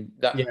she? I mean,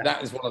 that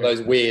is one of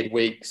those weird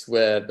weeks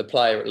where the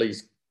player, at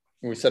least,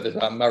 we said this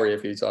about Murray a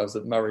few times,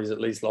 that Murray's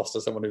at least lost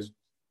to someone who's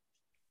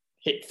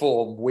hit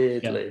form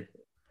weirdly.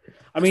 Yeah.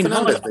 I mean,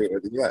 Fernandez beat her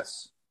at the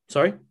US.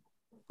 Sorry?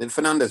 Did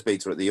Fernandez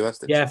beat her at the US?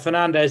 Yeah,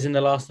 Fernandez in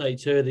the last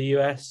 32 of the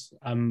US.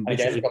 Again, got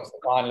to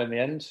the final in the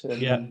end.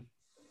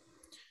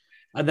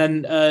 And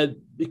then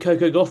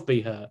Coco Gauff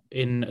beat her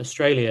in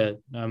Australia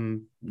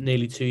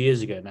nearly 2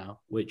 years ago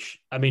now,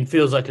 which,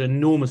 feels like an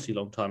enormously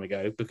long time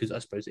ago because I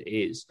suppose it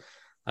is.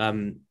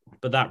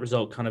 But that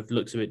result kind of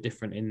looks a bit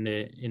different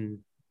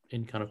in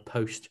kind of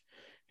post,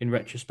 in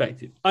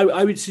retrospective.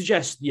 I would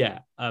suggest,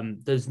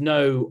 there's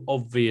no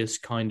obvious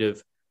kind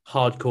of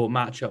hardcore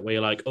matchup where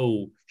you're like,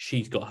 oh,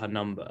 she's got her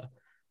number.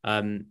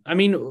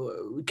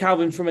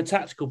 Calvin, from a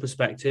tactical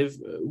perspective,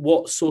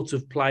 what sort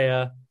of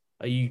player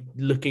are you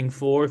looking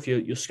for if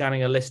you're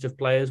scanning a list of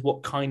players?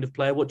 What kind of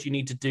player? What do you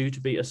need to do to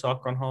beat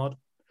Osaka on hard?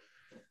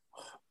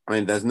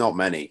 There's not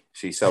many.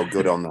 She's so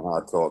good on the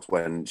hard court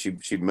when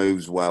she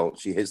moves well.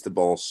 She hits the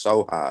ball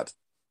so hard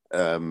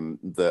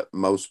that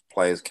most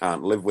players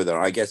can't live with her.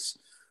 I guess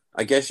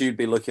you'd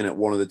be looking at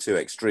one of the two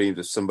extremes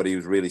of somebody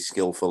who's really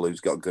skillful,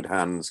 who's got good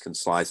hands, can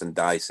slice and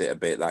dice it a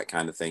bit, that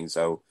kind of thing.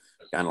 So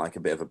kind of like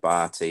a bit of a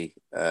Barty.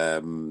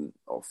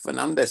 Or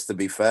Fernandez, to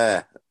be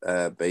fair,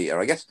 beat her.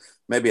 I guess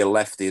maybe a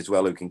lefty as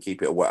well who can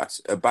keep it away.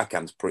 Her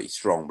backhand's pretty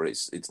strong, but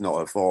it's not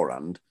her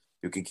forehand.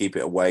 Who can keep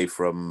it away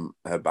from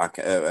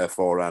her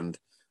forehand,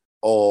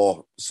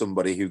 or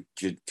somebody who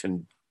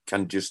can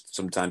just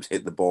sometimes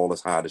hit the ball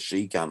as hard as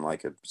she can,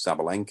 like a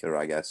Sabalenka,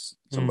 I guess,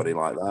 somebody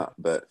like that.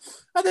 But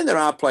I think there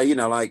are players,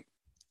 like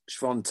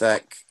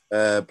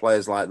Swiatek,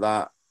 players like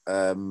that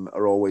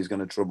are always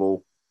going to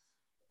trouble.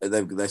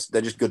 They're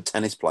just good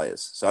tennis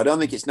players. So I don't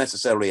think it's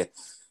necessarily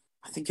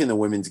I think in the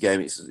women's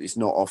game, it's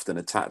not often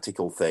a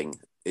tactical thing.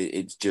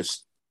 It's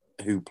just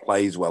who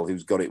plays well,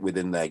 who's got it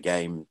within their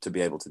game to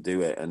be able to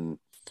do it. And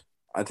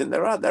I think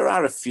there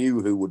are a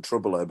few who would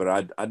trouble her,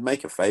 but I'd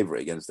make a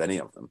favourite against any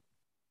of them.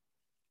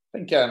 I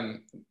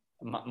think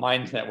my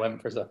internet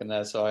went for a second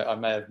there, so I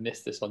may have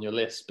missed this on your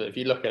list. But if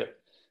you look at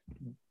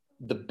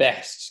the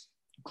best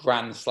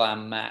Grand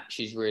Slam match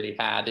she's really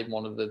had in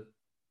one of the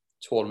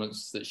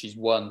tournaments that she's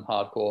won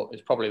hardcore,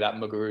 it's probably that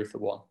Muguruza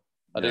one.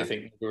 I do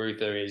think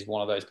Muguruza is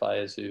one of those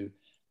players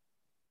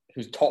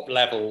whose top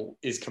level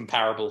is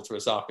comparable to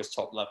Osaka's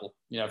top level.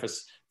 If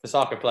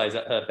Osaka plays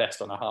at her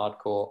best on a hard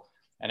court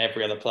and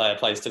every other player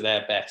plays to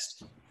their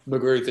best,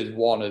 Muguruza is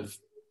one of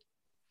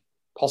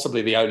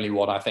possibly the only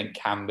one I think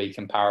can be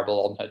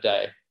comparable on her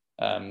day,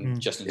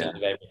 just in terms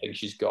of everything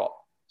she's got.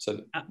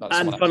 So,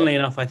 and funnily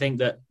enough, I think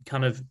that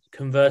kind of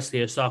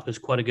conversely, Osaka's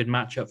quite a good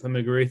matchup for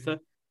Muguruza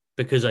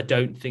because I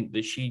don't think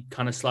that she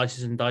kind of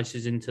slices and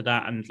dices into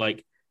that, and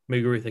like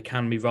Muguruza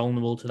can be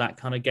vulnerable to that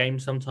kind of game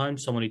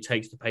sometimes. Someone who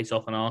takes the pace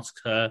off and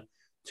asks her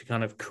to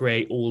kind of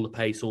create all the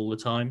pace all the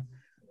time.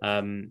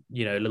 A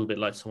little bit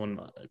like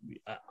someone,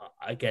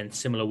 again,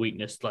 similar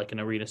weakness like an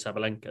Aryna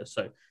Sabalenka.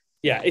 So,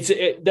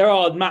 there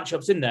are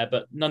matchups in there,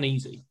 but none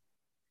easy.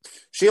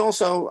 She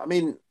also,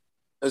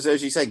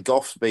 as you say,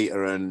 Gauff's beat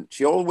her, and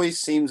she always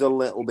seems a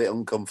little bit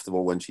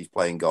uncomfortable when she's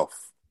playing Gauff.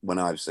 When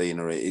I've seen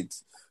her,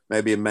 it's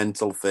maybe a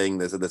mental thing.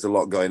 There's a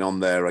lot going on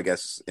there, I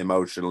guess,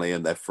 emotionally,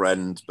 and they're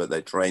friends, but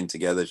they train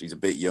together. She's a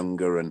bit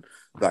younger and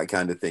that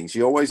kind of thing.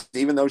 She always,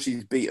 even though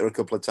she's beat her a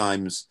couple of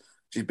times,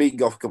 she's beaten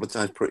Gauff a couple of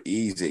times pretty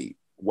easy.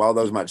 While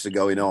those matches are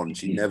going on,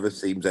 she never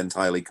seems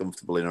entirely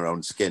comfortable in her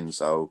own skin.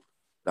 So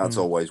that's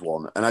always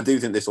one. And I do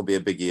think this will be a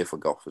big year for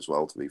Gauff as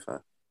well, to be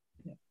fair.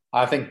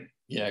 I think,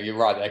 you're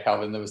right there,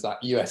 Calvin. There was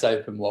that US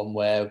Open one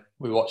where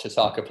we watched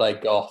Osaka play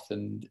Gauff,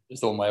 and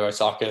it's the one where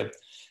Osaka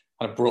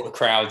kind of brought the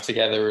crowd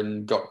together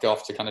and got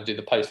Gauff to kind of do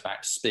the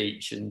post-match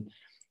speech. And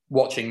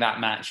watching that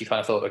match, you kind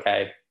of thought,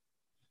 okay,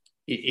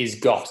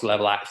 is Gauff's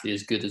level actually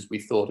as good as we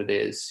thought it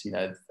is?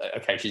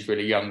 Okay, she's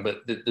really young,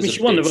 but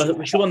she won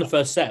the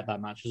first set of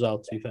that match as well,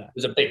 to be fair.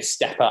 There's a big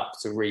step up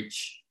to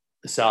reach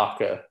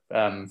Osaka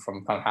from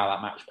kind of how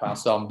that match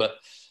passed on. But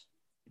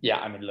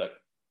look,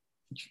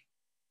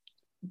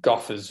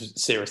 Gauff has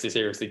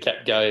seriously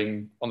kept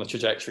going on the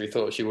trajectory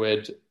thought she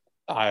would.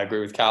 I agree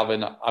with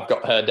Calvin. I've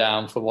got her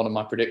down for one of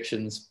my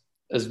predictions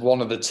as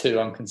one of the two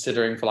I'm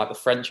considering for like the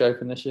French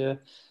Open this year.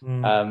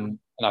 And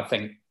I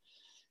think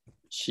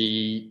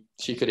she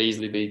could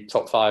easily be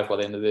top 5 by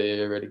the end of the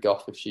year, really,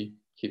 Goff, if she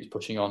keeps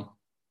pushing on.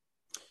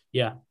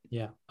 Yeah.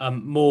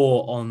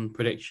 More on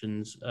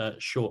predictions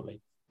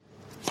shortly.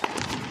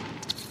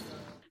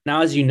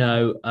 Now, as you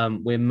know,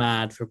 we're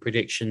mad for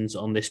predictions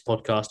on this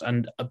podcast,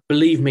 and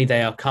believe me,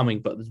 they are coming.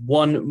 But there's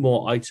one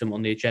more item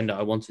on the agenda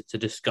I wanted to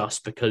discuss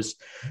because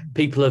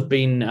people have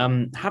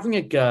been having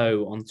a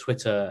go on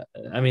Twitter.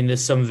 I mean,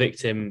 there's some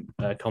victim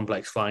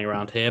complex flying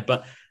around here,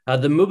 but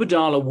the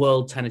Mubadala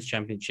World Tennis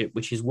Championship,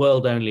 which is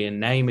world only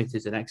in name, it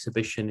is an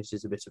exhibition, it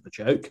is a bit of a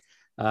joke.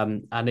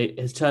 And it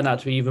has turned out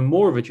to be even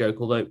more of a joke,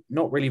 although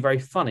not really very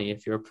funny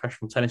if you're a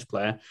professional tennis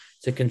player,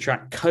 to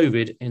contract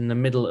COVID in the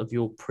middle of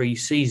your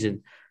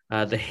pre-season.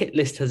 The hit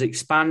list has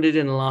expanded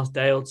in the last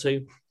day or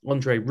two.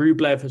 Andrei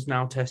Rublev has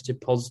now tested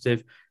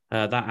positive.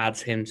 That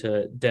adds him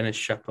to Denis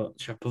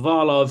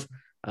Shapovalov,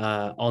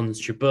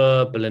 Ons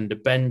Jabeur, Belinda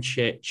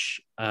Bencic,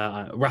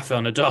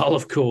 Rafael Nadal,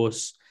 of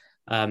course.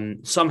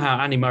 Somehow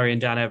Andy Murray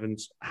and Dan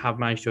Evans have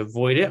managed to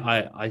avoid it.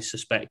 I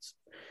suspect,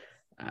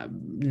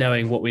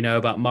 knowing what we know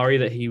about Murray,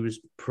 that he was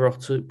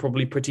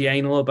probably pretty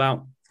anal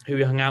about who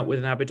he hung out with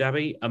in Abu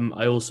Dhabi.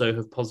 I also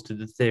have posited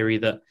the theory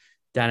that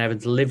Dan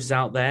Evans lives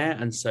out there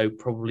and so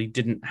probably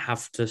didn't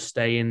have to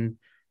stay in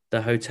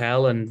the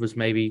hotel and was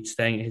maybe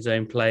staying at his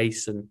own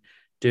place and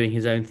doing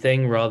his own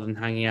thing rather than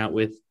hanging out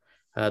with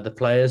the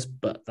players.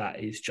 But that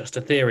is just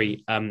a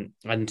theory. And,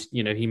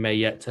 he may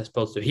yet test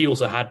positive. He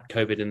also had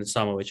COVID in the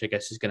summer, which I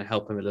guess is going to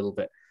help him a little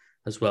bit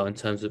as well in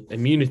terms of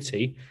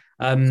immunity.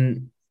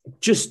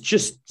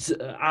 Just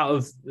out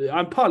of,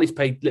 I'm partly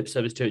paid lip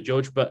service to it,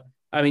 George, but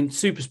I mean,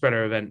 super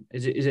spreader event.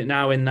 Is it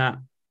now in that?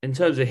 In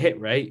terms of hit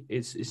rate,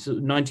 it's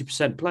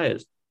 90%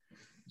 players.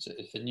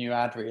 It's a new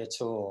Adria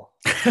Tour.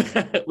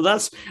 Well,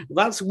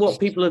 that's what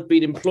people have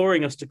been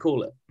imploring us to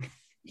call it.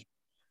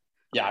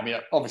 Yeah, I mean,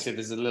 obviously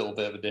there's a little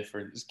bit of a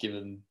difference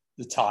given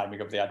the timing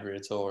of the Adria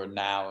Tour and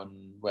now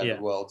and where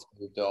the world's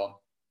moved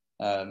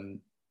on.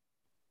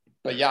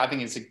 But yeah, I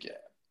think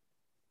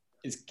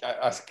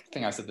I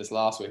think I said this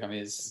last week. I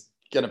mean, it's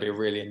going to be a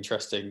really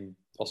interesting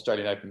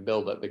Australian Open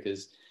build-up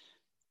because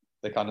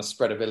the kind of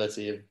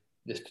spreadability of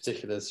this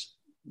particular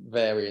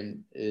variant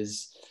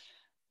is,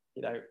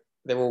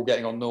 they're all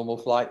getting on normal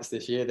flights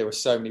this year. There were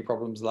so many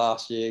problems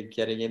last year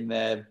getting in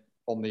there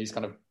on these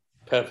kind of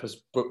purpose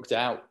booked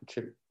out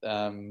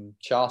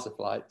charter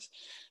flights.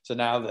 So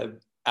now they're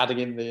adding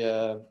in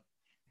the,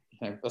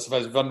 I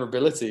suppose,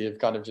 vulnerability of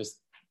kind of just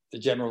the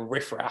general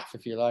riffraff,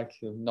 if you like,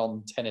 of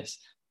non-tennis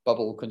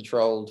bubble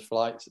controlled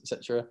flights,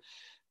 etc.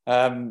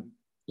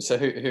 So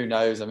who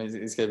knows? I mean,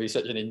 it's going to be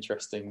such an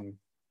interesting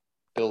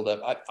build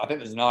up. I think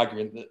there's an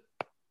argument that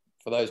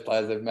for those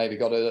players, they've maybe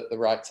got it at the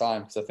right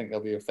time, because I think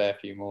there'll be a fair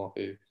few more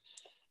who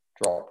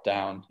drop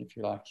down, if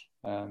you like,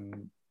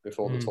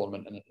 before the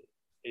tournament, and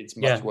it's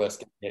much worse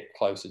getting it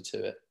closer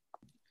to it.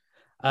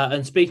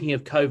 And speaking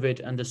of COVID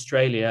and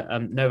Australia,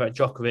 Novak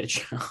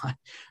Djokovic,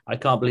 I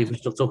can't believe we're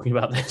still talking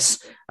about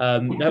this.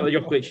 Novak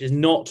Djokovic is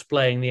not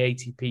playing the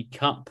ATP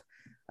Cup,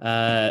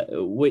 am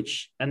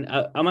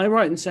I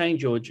right in saying,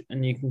 George,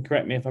 and you can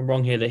correct me if I'm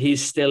wrong here, that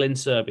he's still in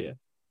Serbia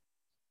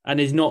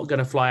and is not going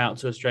to fly out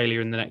to Australia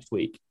in the next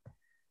week?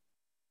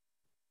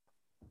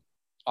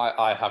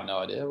 I have no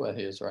idea where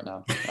he is right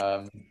now.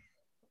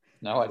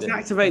 No idea.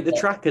 Activate the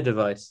tracker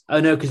device. Oh,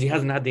 no, because he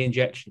hasn't had the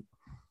injection.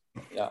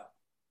 Yeah,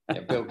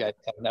 Bill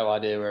Gates has no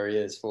idea where he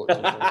is,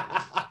 fortunately.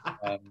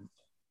 I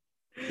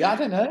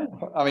don't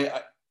know. I mean,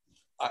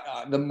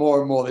 the more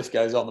and more this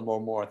goes on, the more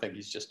and more I think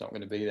he's just not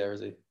going to be there, is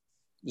he?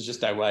 There's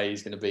just no way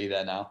he's going to be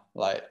there now.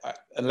 Like,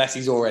 unless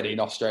he's already in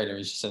Australia.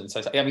 He's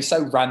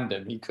so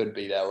random. He could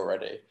be there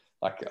already.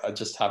 Like, I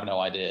just have no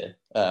idea.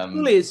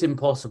 Surely it's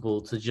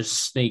impossible to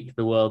just sneak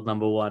the world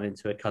number one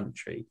into a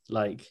country.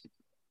 Like,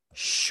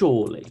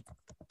 surely.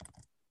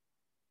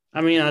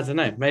 I mean, I don't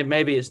know.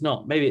 Maybe it's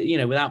not. Maybe,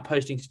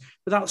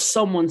 without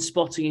someone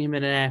spotting him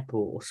in an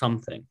airport or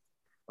something.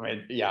 I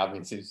mean,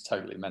 it seems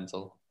totally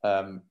mental.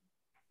 But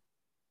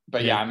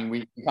I mean,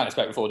 we kind of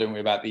spoke before, didn't we,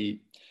 about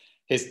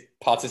his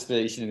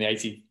participation in the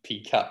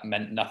ATP Cup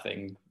meant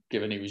nothing,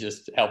 given he was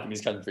just helping his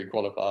country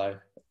qualify,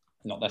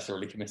 not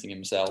necessarily committing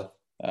himself.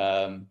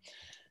 I'm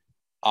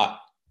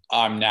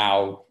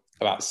now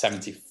about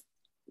 70.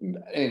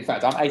 In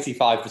fact, I'm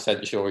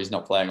 85% sure he's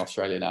not playing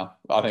Australia now.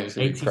 I think it's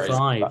going to be crazy.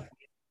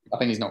 I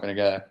think he's not going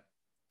to go.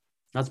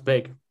 That's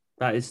big.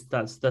 That's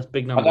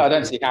big number. I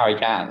don't see how he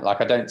can.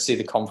 Like, I don't see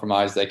the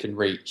compromise they can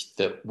reach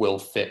that will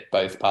fit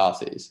both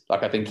parties.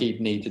 Like, I think he'd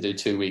need to do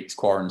 2 weeks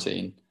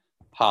quarantine,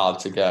 hard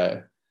to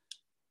go.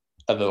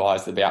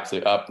 Otherwise, there'd be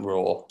absolute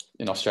uproar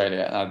in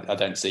Australia. And I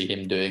don't see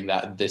him doing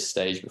that at this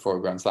stage before a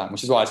Grand Slam,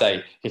 which is why I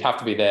say he'd have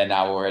to be there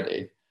now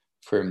already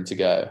for him to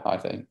go, I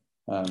think.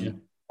 I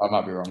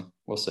might be wrong.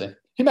 We'll see.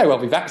 He may well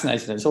be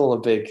vaccinated. It's all a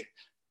big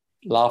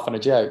laugh and a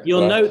joke.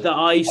 You'll note that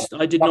I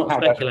did not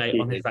speculate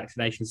on his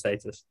vaccination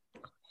status.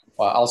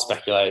 Well, I'll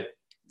speculate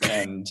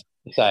and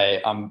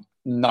say I'm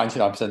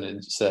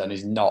 99% certain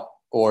he's not,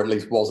 or at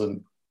least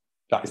wasn't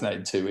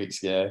vaccinated 2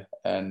 weeks ago,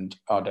 and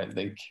I don't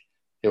think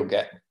he'll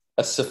get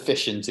a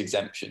sufficient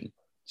exemption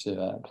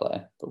to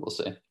play, but we'll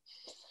see.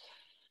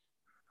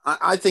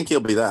 I think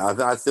he'll be there.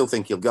 I still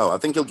think he'll go. I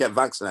think he'll get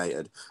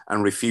vaccinated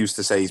and refuse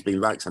to say he's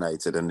been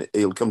vaccinated, and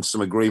he'll come to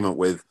some agreement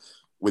with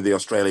the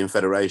Australian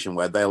Federation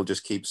where they'll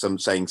just keep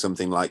saying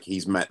something like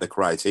he's met the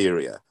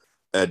criteria,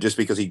 just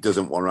because he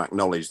doesn't want to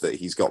acknowledge that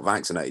he's got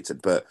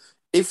vaccinated. But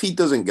if he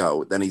doesn't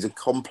go, then he's a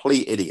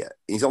complete idiot.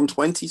 He's on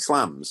 20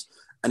 slams,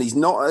 and he's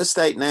not at a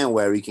state now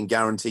where he can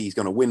guarantee he's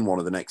going to win one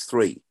of the next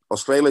 3.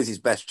 Australia's his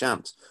best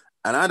chance.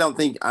 And I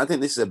think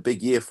this is a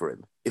big year for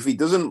him. If he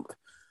doesn't,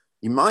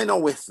 he might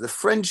not with the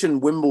French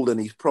and Wimbledon,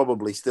 he's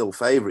probably still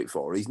favourite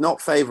for. He's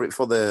not favourite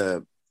for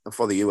the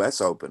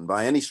US Open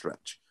by any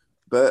stretch.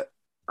 But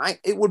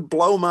it would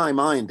blow my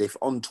mind if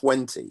on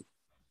 20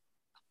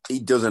 he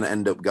doesn't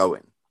end up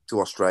going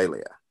to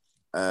Australia.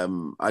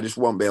 I just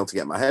won't be able to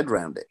get my head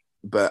around it.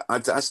 But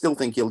I still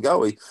think he'll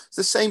go. It's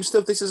the same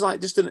stuff. This is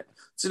like it's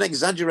an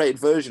exaggerated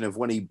version of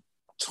when he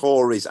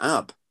tore his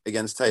ab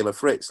against Taylor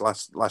Fritz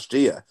last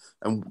year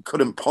and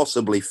couldn't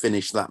possibly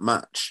finish that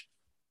match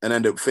and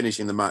end up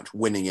finishing the match,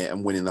 winning it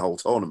and winning the whole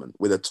tournament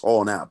with a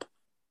torn ab.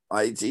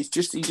 He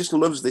just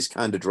loves this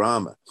kind of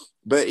drama.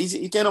 But he's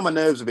getting on my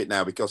nerves a bit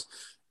now because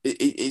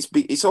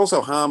it's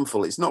also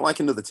harmful. It's not like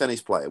another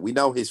tennis player. We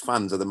know his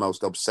fans are the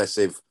most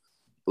obsessive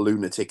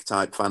lunatic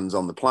type fans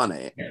on the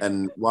planet.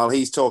 And while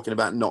he's talking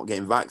about not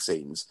getting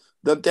vaccines,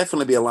 there'll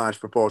definitely be a large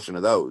proportion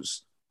of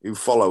those who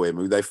follow him,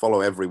 who they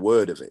follow every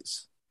word of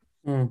his.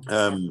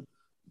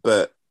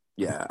 But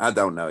yeah, I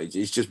don't know.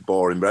 It's just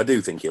boring, but I do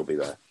think he'll be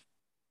there.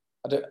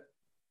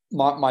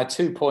 My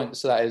 2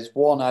 points to that is,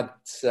 one, I'd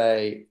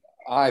say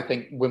I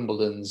think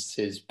Wimbledon's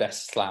his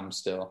best slam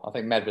still. I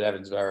think Medvedev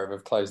and Zverev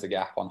have closed the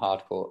gap on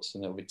hard courts,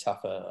 and it'll be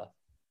tougher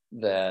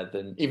there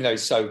than, even though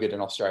he's so good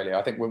in Australia,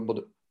 I think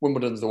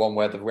Wimbledon's the one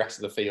where the rest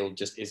of the field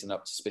just isn't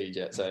up to speed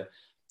yet. So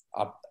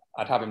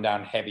I'd have him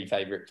down heavy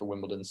favourite for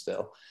Wimbledon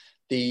still.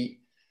 The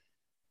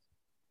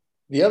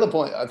other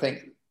point, I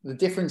think, the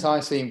difference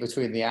I've seen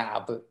between the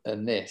ab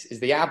and this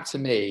is the ab, to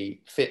me,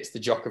 fits the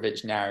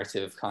Djokovic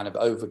narrative, kind of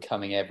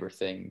overcoming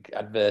everything,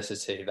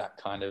 adversity, that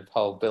kind of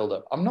whole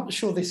build-up. I'm not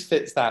sure this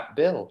fits that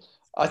bill.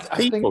 I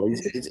think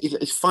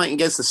it's fighting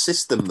against the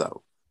system,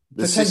 though.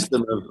 The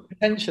system of...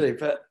 Potentially,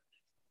 but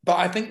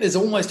I think there's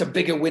almost a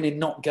bigger win in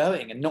not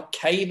going and not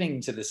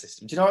caving to the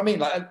system. Do you know what I mean?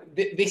 Like,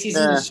 this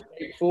isn't as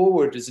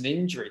straightforward as an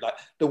injury. Like,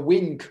 the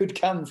win could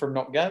come from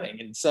not going.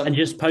 And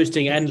just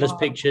posting endless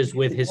pictures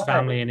with his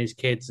family and his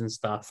kids and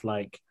stuff,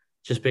 like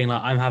just being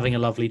like, I'm having a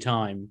lovely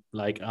time.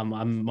 Like,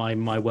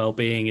 my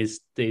well-being is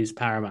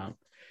paramount.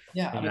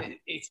 Yeah, I mean,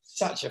 it's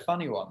such a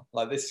funny one.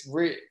 Like this,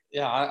 I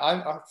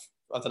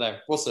don't know.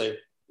 We'll see.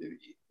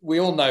 We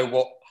all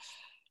know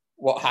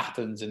what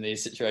happens in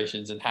these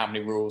situations and how many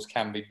rules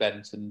can be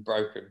bent and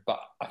broken. But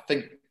I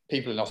think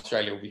people in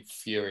Australia will be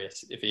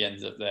furious if he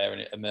ends up there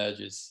and it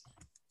emerges,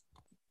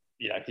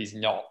 he's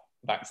not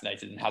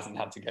vaccinated and hasn't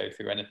had to go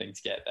through anything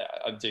to get there.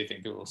 I do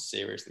think it will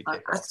seriously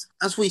kick off.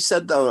 As we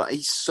said, though,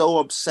 he's so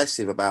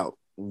obsessive about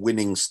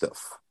winning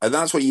stuff. And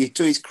that's what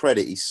to his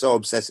credit, he's so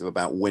obsessive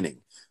about winning.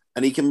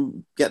 And he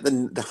can get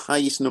the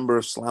highest number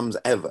of slams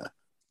ever.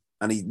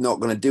 And he's not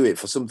going to do it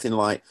for something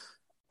like...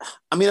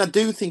 I mean, I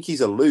do think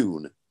he's a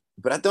loon,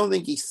 but I don't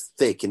think he's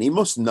thick, and he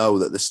must know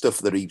that the stuff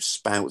that he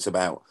spouts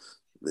about,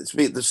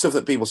 the stuff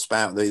that people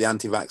spout, the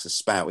anti-vaxxers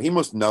spout, he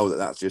must know that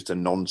that's just a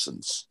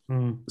nonsense.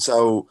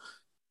 So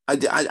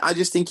I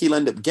just think he'll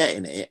end up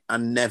getting it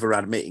and never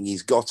admitting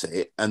he's got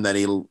it, and then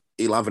he'll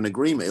have an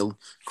agreement.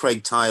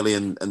 Craig Tiley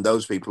and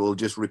those people will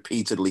just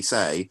repeatedly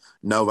say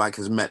Novak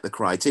has met the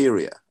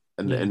criteria,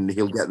 and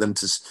he'll get them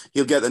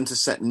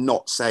to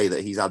not say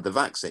that he's had the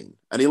vaccine,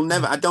 and he'll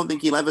never. I don't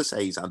think he'll ever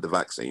say he's had the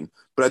vaccine,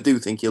 but I do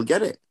think he'll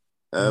get it.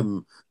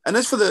 And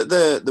as for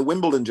the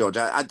Wimbledon, George,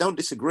 I don't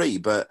disagree,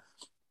 but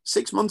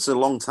 6 months is a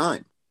long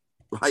time.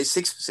 Like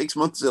six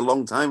months is a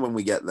long time when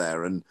we get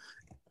there, and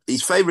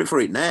he's favourite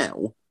for it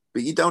now,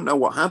 but you don't know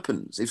what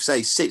happens. If,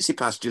 say,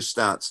 Tsitsipas just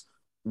starts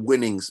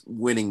winning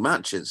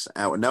matches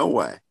out of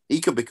nowhere, he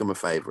could become a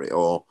favourite,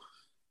 or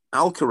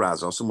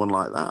Alcaraz or someone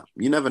like that.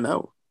 You never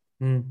know.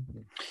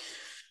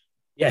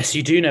 Yes,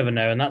 you do never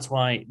know, and that's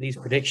why these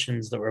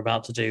predictions that we're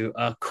about to do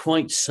are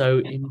quite so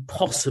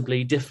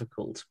impossibly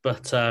difficult.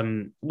 But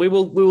we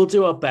will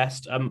do our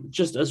best.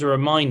 Just as a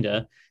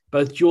reminder,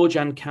 both George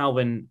and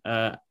Calvin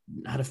had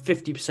a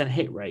 50%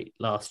 hit rate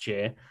last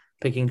year,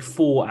 picking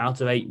 4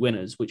 out of 8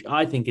 winners, which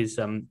I think is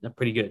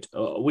pretty good.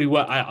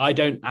 I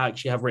don't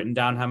actually have written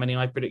down how many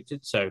I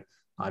predicted, so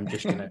I'm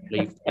just going to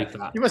leave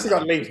that. You must have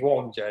got at least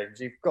one, James.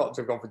 You've got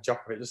to have gone for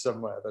Djokovic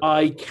somewhere.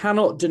 I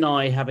cannot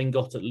deny having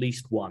got at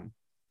least one.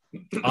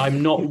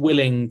 I'm not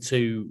willing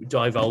to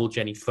divulge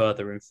any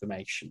further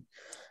information.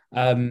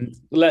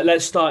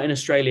 Let's start in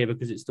Australia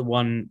because it's the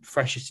one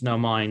freshest in our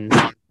minds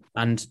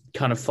and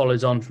kind of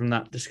follows on from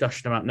that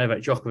discussion about Novak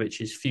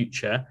Djokovic's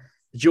future.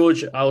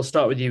 George, I'll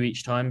start with you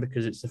each time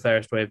because it's the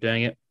fairest way of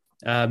doing it.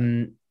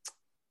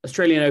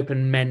 Australian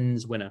Open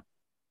men's winner.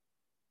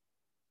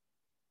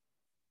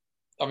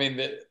 I mean,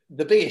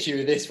 the big issue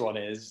with this one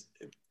is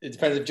it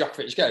depends if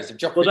Djokovic goes. If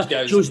Djokovic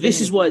goes, George,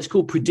 this is why it's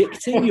called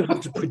predicting. You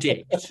have to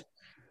predict.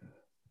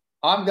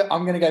 I'm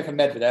going to go for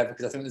Medvedev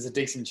because I think there's a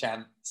decent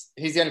chance.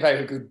 He's the only player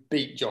who could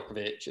beat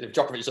Djokovic. If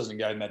Djokovic doesn't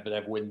go,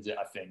 Medvedev wins it,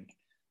 I think.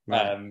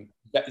 Right.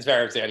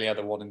 Zverev's the only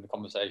other one in the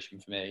conversation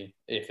for me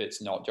if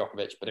it's not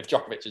Djokovic. But if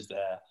Djokovic is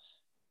there,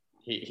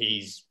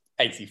 he's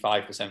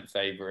 85%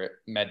 favourite.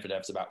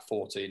 Medvedev's about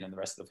 14 and the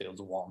rest of the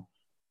field's 1.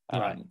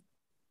 Right.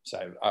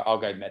 So I'll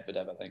go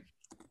Medvedev, I think.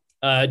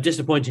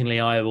 Disappointingly,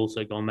 I have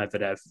also gone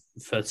Medvedev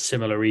for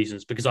similar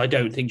reasons because I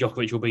don't think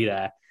Djokovic will be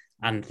there,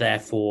 and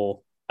therefore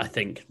I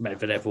think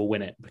Medvedev will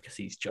win it because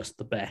he's just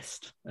the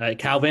best.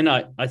 Calvin,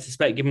 I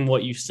suspect, given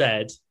what you've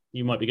said,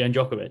 you might be going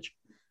Djokovic.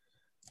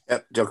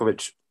 Yep,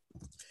 Djokovic.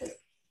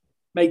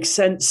 Makes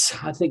sense.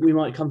 I think we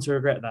might come to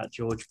regret that,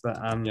 George, but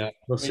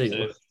we'll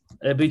see.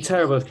 It'd be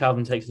terrible if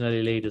Calvin takes an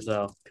early lead as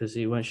well because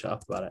he won't shut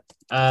up about it.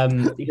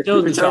 He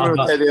still doesn't shut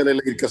up. The early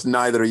lead because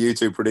neither of you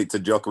two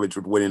predicted Djokovic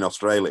would win in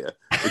Australia,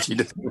 which he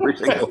does every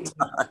single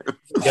time.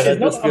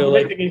 I'm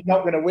predicting he's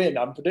not going to win.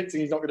 I'm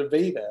predicting he's not going to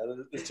be there.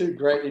 There's two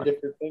greatly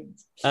different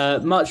things.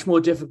 Much more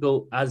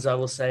difficult, as I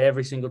will say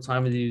every single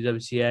time with the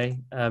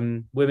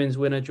WTA. Women's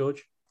winner,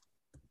 George?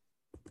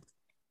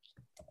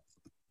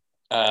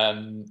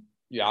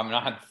 Yeah, I mean,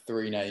 I had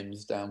 3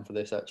 names down for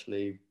this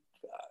actually,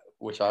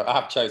 which I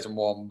have chosen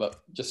one,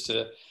 but just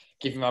to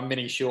give you my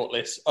mini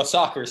shortlist,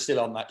 Osaka is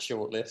still on that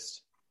shortlist.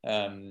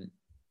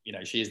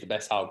 She is the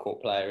best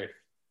hardcourt player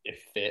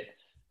if fit.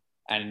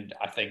 And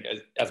I think,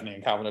 as me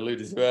and Calvin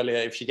alluded to earlier,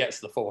 if she gets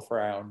to the 4th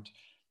round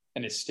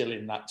and is still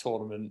in that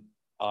tournament,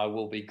 I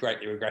will be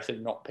greatly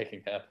regretting not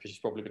picking her because she's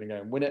probably going to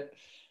go and win it.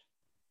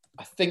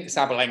 I think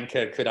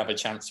Sabalenka could have a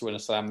chance to win a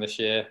slam this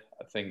year.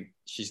 I think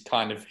she's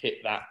kind of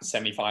hit that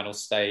semi-final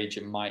stage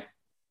and might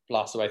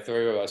blast her way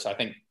through. So I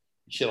think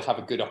she'll have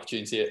a good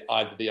opportunity at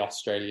either the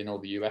Australian or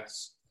the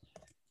US.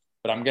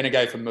 But I'm going to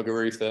go for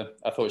Muguruza.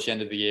 I thought she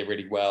ended the year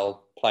really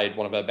well, played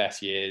one of her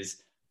best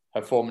years.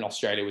 Her form in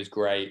Australia was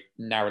great,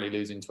 narrowly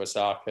losing to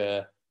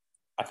Osaka.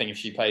 I think if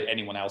she played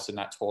anyone else in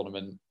that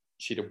tournament,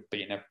 she'd have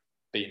beaten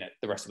it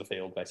the rest of the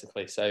field,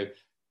 basically. So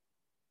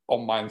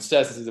on my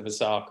uncertainties of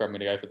Osaka, I'm going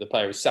to go for the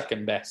player who's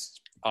second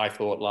best, I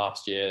thought,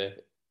 last year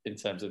in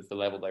terms of the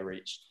level they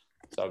reached.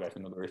 So I'll go for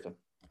Muguruza.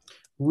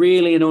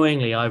 Really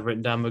annoyingly, I've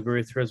written down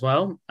Muguruza as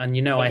well. And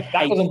that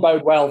doesn't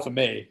bode well for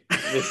me.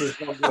 This is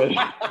not good.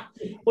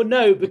 Well,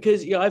 no,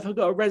 because I've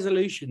got a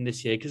resolution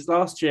this year. Because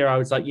last year I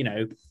was like,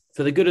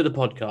 for the good of the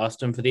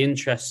podcast and for the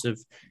interests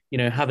of,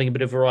 having a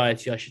bit of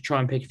variety, I should try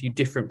and pick a few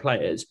different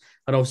players.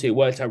 And obviously it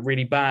worked out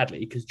really badly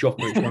because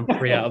Djokovic won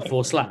 3 out of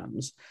 4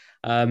 slams.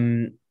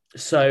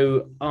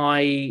 So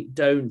I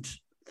don't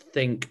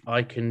think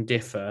I can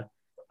differ.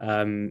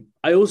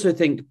 I also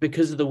think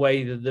because of the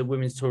way that the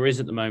women's tour is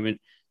at the moment,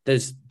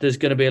 there's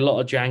going to be a lot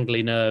of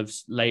jangly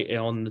nerves later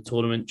on in the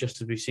tournament,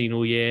 just as we've seen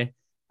all year.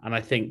 And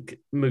I think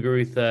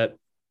Muguruza,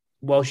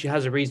 while she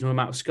has a reasonable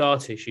amount of scar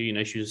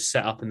tissue, she was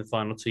set up in the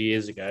final 2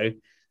 years ago.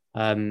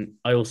 I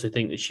also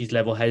think that she's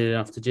level-headed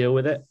enough to deal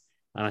with it.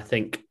 And I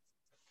think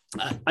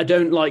I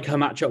don't like her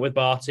matchup with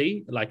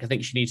Barty. I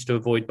think she needs to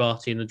avoid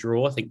Barty in the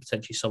draw. I think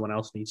potentially someone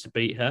else needs to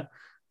beat her.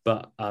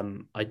 But I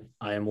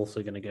am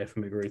also going to go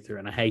for Muguruza,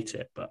 and I hate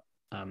it. But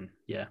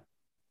yeah.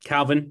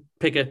 Calvin,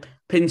 pick a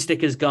pin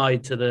sticker's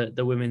guide to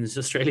the Women's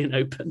Australian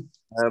Open.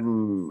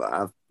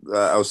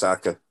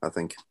 Osaka, I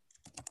think.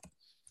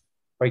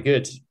 Very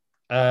good.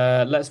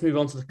 Let's move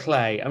on to the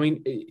clay. I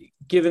mean,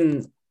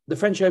 given the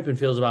French Open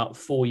feels about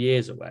 4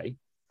 years away.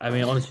 I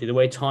mean, honestly, the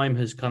way time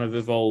has kind of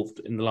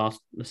evolved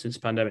since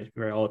the pandemic is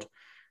very odd.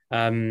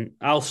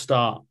 I'll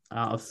start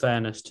out of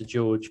fairness to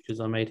George because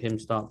I made him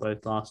start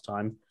both last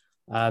time.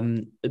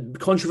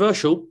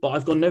 Controversial, but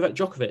I've gone Novak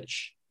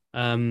Djokovic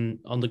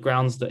on the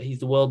grounds that he's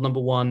the world number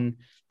 1,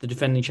 the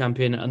defending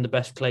champion, and the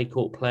best clay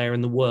court player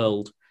in the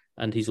world.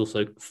 And he's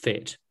also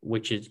fit,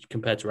 which is,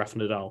 compared to Rafa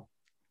Nadal,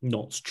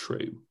 not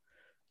true.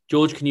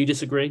 George, can you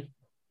disagree?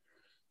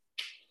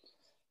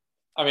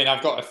 I mean,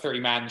 I've got a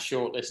 3-man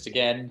shortlist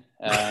again.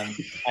 And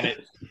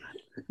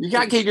you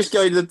can't keep just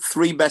going to the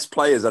 3 best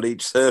players on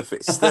each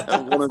surface.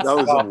 One of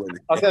those will win.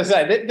 I was going to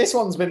say, this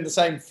one's been the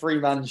same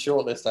 3-man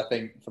shortlist, I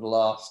think, for the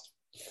last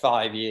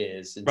 5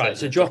 years. Right,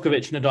 so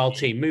Djokovic, Nadal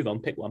team. Move on,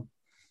 pick one.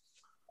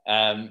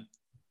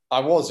 I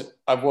was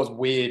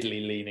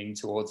weirdly leaning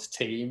towards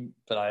team,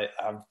 but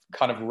I've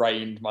kind of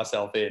reined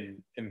myself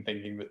in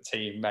thinking that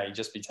team may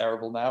just be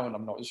terrible now, and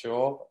I'm not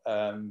sure.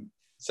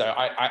 So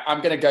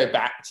I'm going to go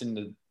back to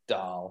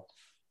Nadal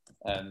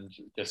and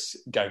just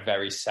go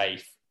very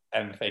safe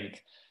and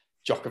think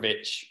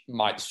Djokovic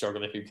might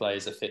struggle if he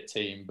plays a fit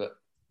team, but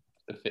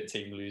the fit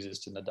team loses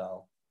to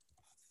Nadal.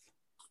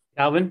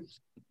 Calvin?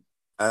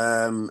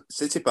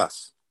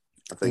 Tsitsipas,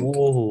 I think.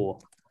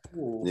 Whoa.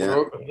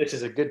 Yeah. This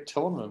is a good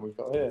tournament we've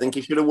got here. I think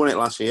he should have won it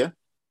last year.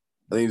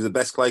 I think he was the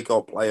best clay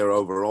court player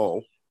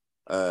overall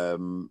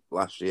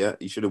last year.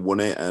 He should have won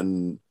it,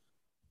 and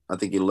I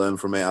think he'll learn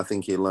from it. I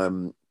think he'll,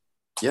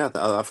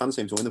 I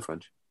fancy him to win the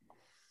French.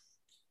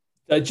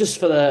 Just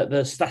for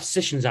the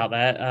statisticians out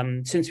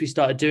there, since we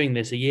started doing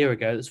this a year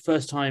ago, it's the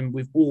first time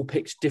we've all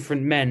picked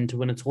different men to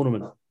win a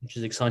tournament, which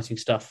is exciting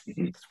stuff,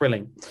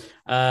 thrilling.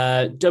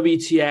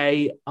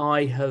 WTA,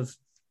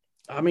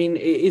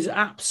 it is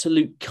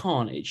absolute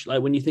carnage.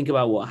 Like when you think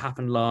about what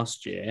happened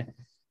last year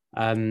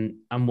and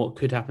what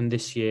could happen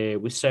this year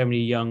with so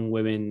many young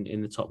women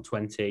in the top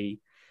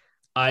 20,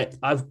 I've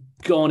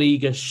gone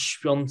Iga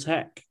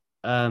Swiatek.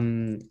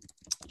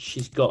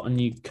 She's got a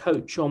new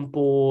coach on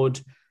board.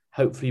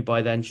 Hopefully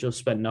by then she'll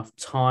spend enough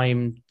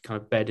time kind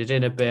of bedded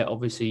in a bit.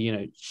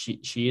 Obviously,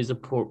 she is a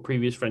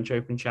previous French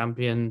Open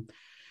champion.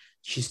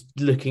 She's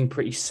looking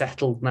pretty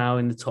settled now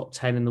in the top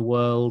 10 in the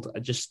world.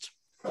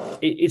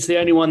 It's the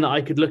only one that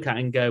I could look at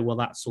and go, well,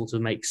 that sort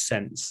of makes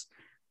sense.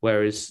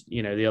 Whereas,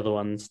 the other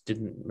ones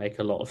didn't make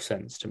a lot of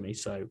sense to me.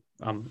 So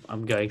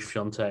I'm going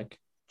Swiatek.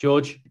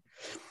 George?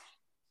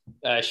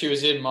 She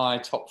was in my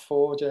top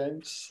 4,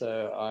 James.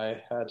 So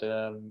I had,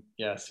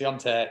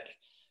 Swiatek.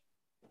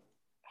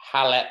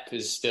 Halep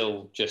is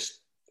still just,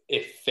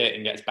 if fit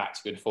and gets back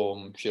to good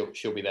form,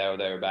 she'll be there or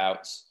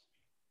thereabouts.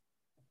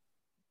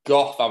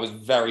 Goff, I was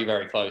very,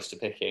 very close to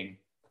picking,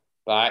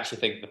 but I actually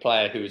think the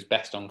player who was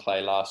best on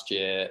clay last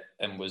year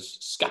and was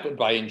scuppered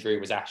by injury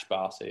was Ash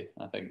Barty.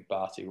 I think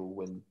Barty will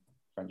win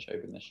French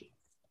Open this year.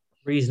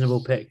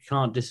 Reasonable pick.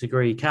 Can't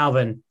disagree.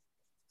 Calvin?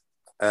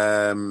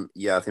 I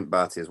think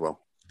Barty as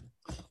well.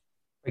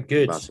 Very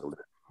good.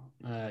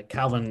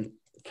 Calvin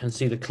can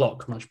see the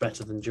clock much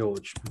better than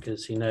George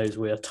because he knows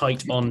we are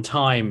tight on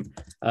time.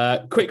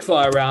 Quick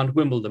fire round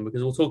Wimbledon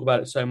because we'll talk about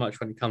it so much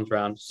when it comes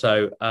around.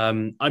 So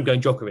I'm going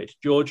Djokovic.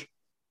 George?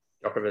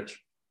 Djokovic.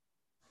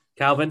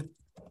 Calvin?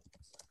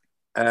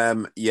 I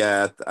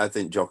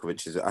think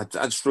Djokovic is...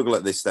 I'd struggle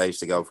at this stage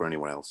to go for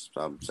anyone else.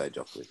 So I'd say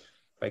Djokovic.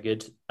 Very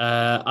good.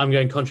 I'm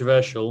going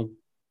controversial.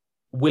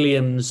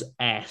 Williams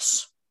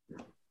S.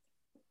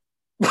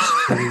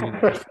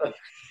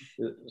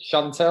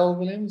 Chantel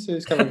Williams,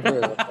 who's coming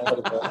through?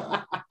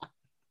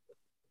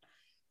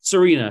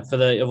 Serena, for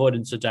the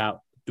avoidance of doubt.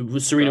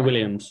 Serena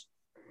Williams.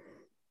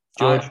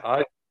 George?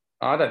 I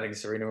don't think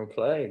Serena will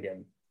play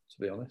again,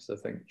 to be honest. I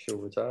think she'll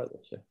retire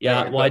this year.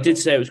 Yeah, well, I did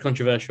say it was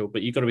controversial,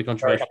 but you've got to be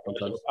controversial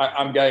sometimes.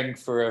 I'm going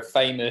for a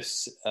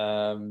famous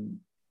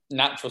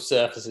natural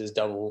surfaces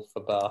double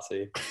for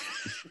Barty.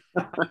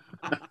 I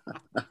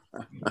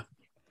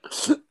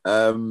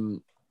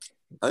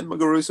think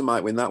Muguruza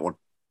might win that one.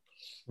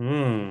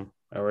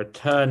 A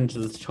return to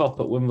the top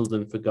at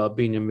Wimbledon for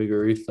Garbina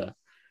Muguruza.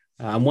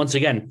 And once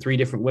again, 3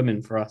 different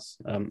women for us,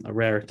 a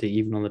rarity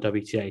even on the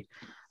WTA.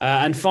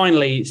 And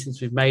finally, since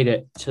we've made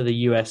it to the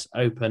US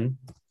Open,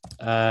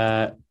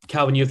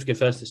 Calvin, you have to go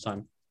first this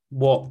time.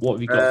 What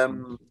have you got?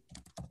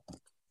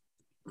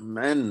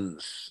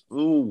 Men's.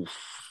 Ooh,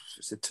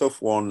 it's a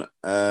tough one.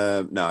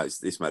 No,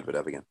 it's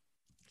Medvedev again.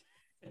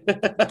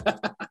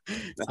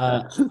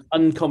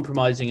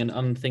 Uncompromising and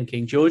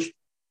unthinking. George?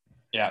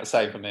 Yeah,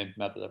 same for me,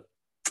 Medvedev.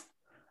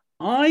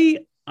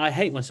 I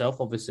hate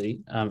myself, obviously,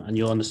 and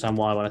you'll understand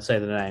why when I say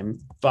the name,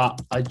 but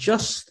I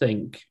just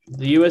think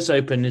the US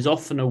Open is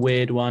often a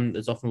weird one.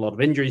 There's often a lot of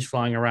injuries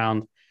flying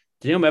around.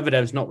 Daniil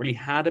Medvedev's not really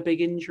had a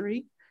big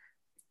injury,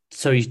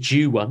 so he's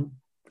due one.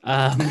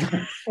 There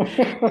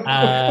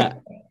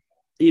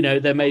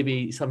may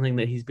be something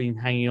that he's been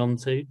hanging on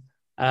to.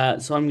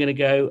 So I'm going to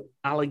go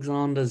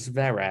Alexander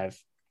Zverev.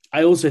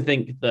 I also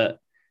think that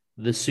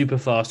the super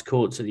fast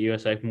courts at the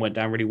US Open went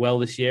down really well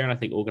this year, and I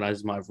think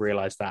organisers might have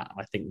realised that.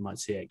 I think we might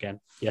see it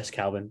again. Yes,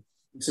 Calvin?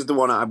 This is the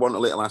one I want a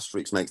little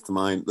asterisk next to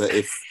mine, that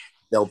if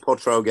Del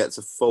Potro gets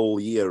a full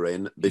year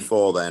in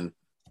before then,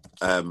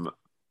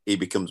 he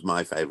becomes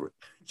my favourite.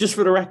 Just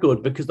for the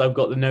record, because I've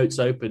got the notes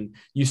open,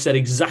 you said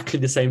exactly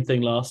the same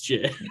thing last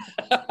year.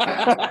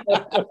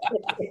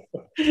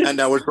 And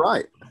I was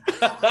right.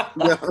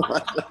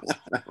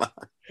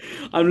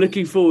 I'm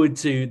looking forward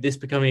to this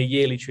becoming a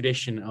yearly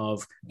tradition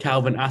of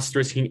Calvin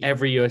asterisking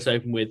every US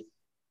Open with,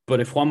 but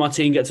if Juan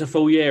Martin gets a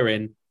full year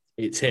in,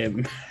 it's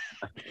him.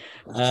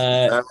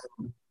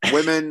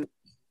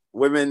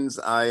 Women's,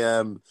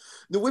 the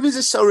women's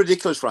is so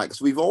ridiculous, right?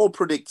 Because we've all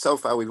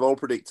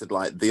predicted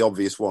like the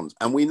obvious ones.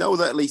 And we know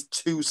that at least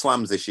 2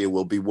 slams this year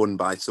will be won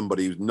by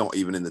somebody who's not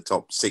even in the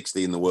top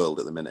 60 in the world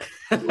at the minute.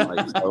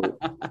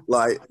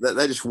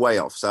 They're just way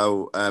off.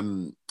 So,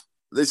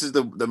 this is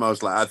the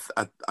most like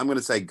I'm going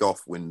to say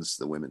Goff wins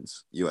the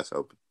women's US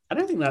Open. I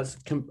don't think that's.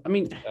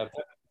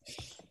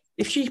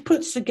 If she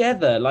puts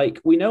together,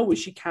 we know what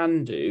she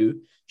can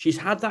do. She's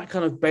had that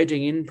kind of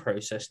bedding in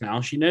process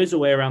now. She knows her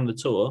way around the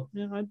tour.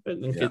 Yeah, I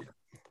don't think it's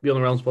beyond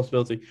the realms of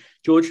possibility.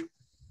 George?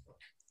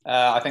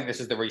 I think this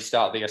is the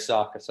restart of the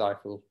Osaka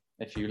cycle.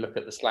 If you look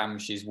at the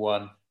slams she's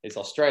won, it's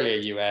Australia,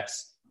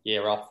 US,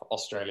 year off,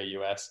 Australia,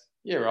 US,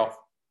 year off.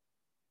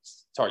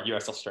 Sorry,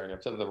 US, Australia.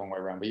 I said it the wrong way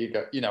around, but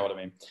you know what I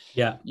mean.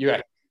 Yeah.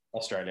 US,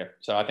 Australia.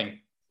 So I think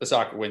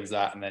Osaka wins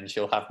that, and then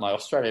she'll have my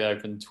Australia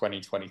Open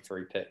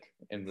 2023 pick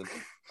in the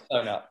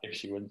donut if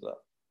she wins that.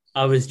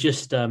 I was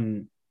just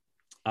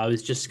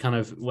kind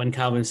of, when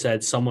Calvin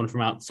said someone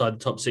from outside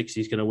the top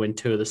 60 is going to win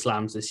 2 of the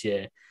slams this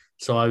year,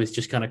 So I was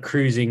just kind of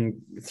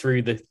cruising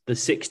through the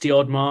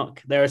 60-odd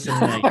mark. There are some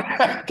names.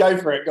 Go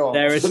for it, go on.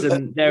 There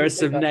are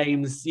some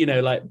names,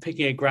 like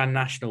picking a Grand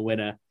National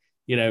winner,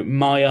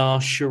 Maya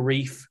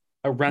Sharif,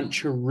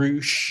 Arantxa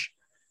Rus,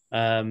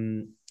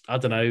 I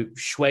don't know,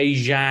 Shui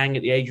Zhang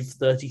at the age of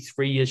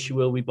 33, as she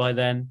will be by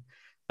then.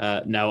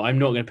 No, I'm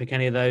not going to pick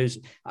any of those.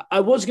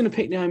 I was going to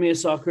pick Naomi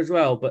Osaka as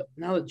well, but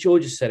now that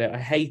George has said it, I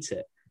hate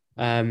it.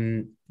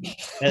 And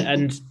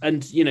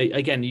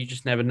again, you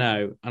just never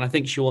know. And I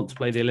think she'll want to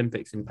play the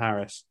Olympics in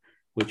Paris,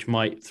 which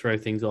might throw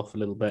things off a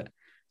little bit.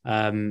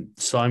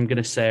 So I'm going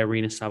to say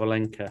Arina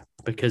Sabalenka,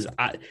 because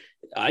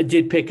I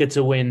did pick her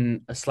to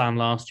win a slam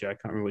last year. I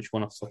can't remember which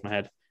one off the top of my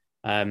head.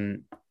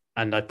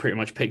 And I pretty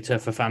much picked her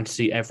for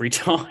fantasy every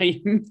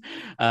time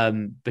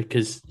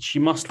because she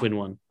must win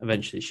one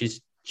eventually.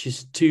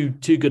 She's too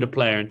good a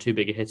player and too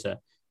big a hitter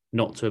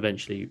not to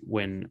eventually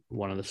win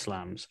one of the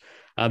slams.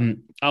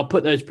 I'll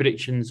put those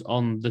predictions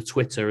on the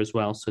Twitter as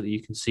well so that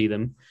you can see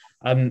them.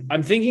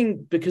 I'm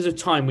thinking because of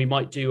time, we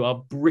might do our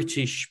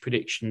British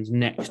predictions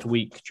next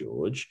week,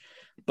 George.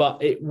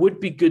 But it would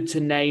be good to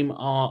name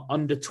our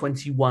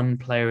under-21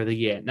 player of the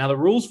year. Now, the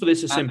rules for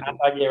this are simple. And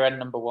our year-end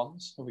number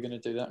ones. Are we going to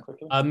do that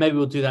quickly? Maybe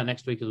we'll do that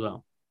next week as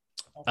well.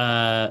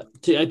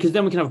 Because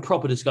then we can have a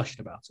proper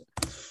discussion about it.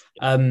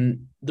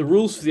 The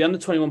rules for the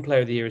under-21 player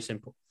of the year are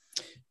simple.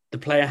 The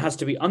player has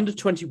to be under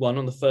 21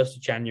 on the 1st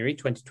of January,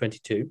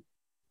 2022.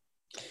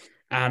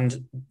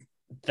 And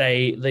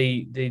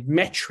the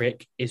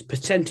metric is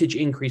percentage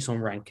increase on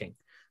ranking.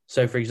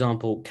 So, for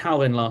example,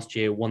 Calvin last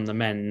year won the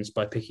men's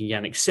by picking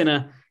Yannick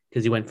Sinner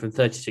because he went from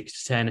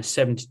 36 to 10, a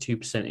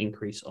 72%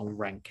 increase on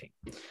ranking.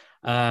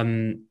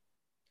 I'm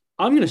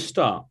going to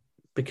start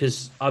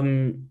because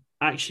I'm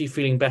actually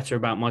feeling better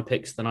about my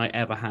picks than I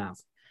ever have.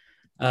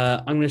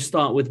 I'm going to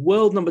start with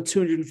world number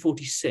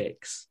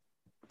 246,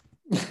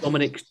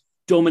 Dominic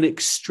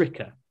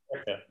Stricker.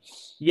 Okay.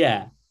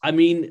 Yeah. I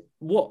mean,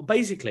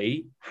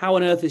 how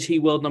on earth is he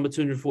world number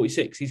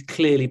 246? He's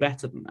clearly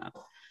better than that.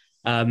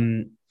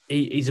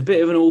 He's a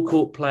bit of an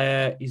all-court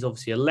player. He's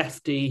obviously a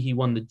lefty. He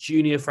won the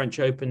Junior French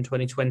Open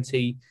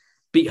 2020,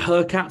 beat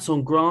Hurkacz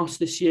on grass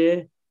this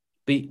year,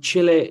 beat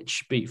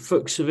Cilic, beat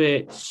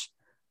Fucsovics.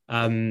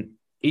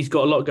 He's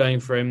got a lot going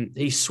for him.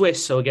 He's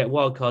Swiss, so he'll get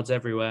wildcards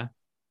everywhere.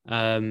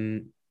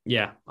 I'm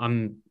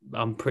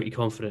pretty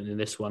confident in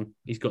this one.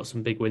 He's got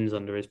some big wins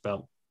under his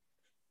belt.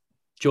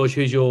 George,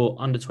 who's your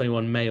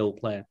under-21 male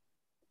player?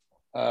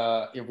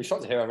 You'll be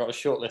shocked to hear I've got a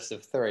short list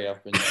of 3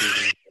 I've been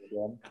choosing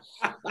again.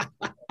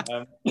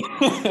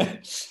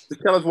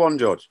 Tell us one,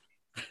 George.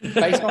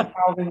 Based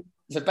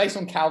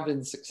on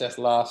Calvin's success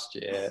last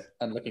year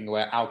and looking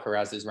where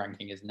Alcaraz's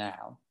ranking is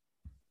now,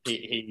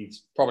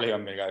 he's probably who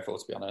I'm going to go for,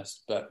 to be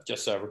honest. But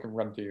just so we can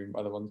run through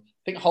other ones, I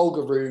think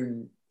Holger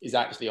Rune is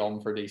actually on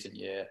for a decent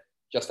year,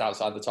 just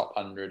outside the top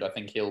 100. I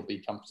think he'll be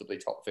comfortably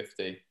top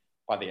 50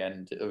 by the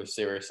end. There were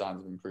serious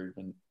signs of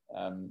improvement.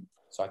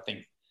 So I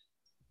think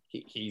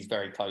he's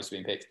very close to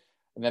being picked.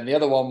 And then the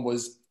other one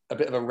was a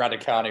bit of a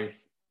Raducanu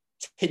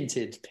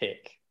tinted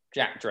pick.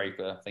 Jack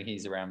Draper, I think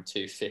he's around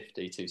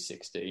 250,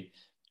 260.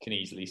 Can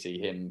easily see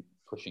him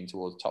pushing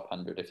towards top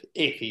 100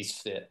 if he's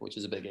fit, which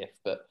is a big if.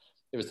 But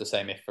it was the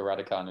same if for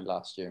Raducanu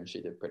last year, and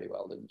she did pretty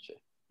well, didn't she?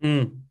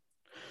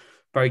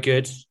 Very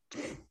good.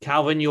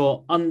 Calvin,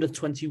 your under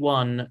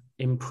 21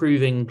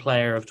 improving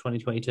player of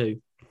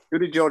 2022. Who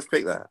did George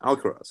pick there?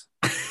 Alcaraz?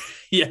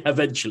 Yeah,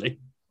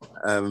 eventually.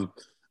 I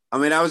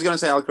was going to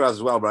say Alcaraz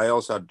as well, but I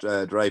also had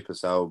Draper,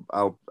 so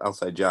I'll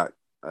say Jack.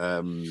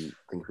 I think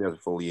if he has a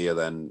full year,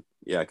 then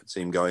I could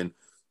see him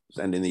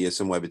ending the year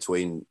somewhere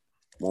between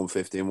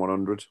 150 and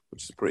 100,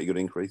 which is a pretty good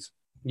increase.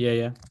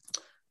 Yeah.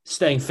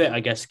 Staying fit, I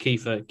guess, key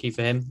for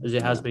him, as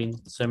it has been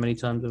so many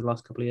times over the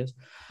last couple of years.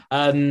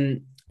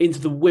 Into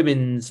the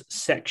women's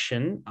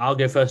section, I'll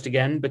go first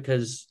again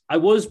because I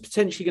was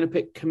potentially going to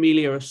pick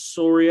Camelia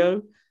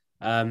Osorio,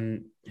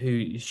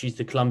 who she's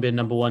the Colombian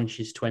number 1.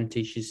 She's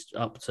 20. She's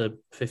up to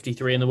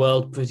 55 in the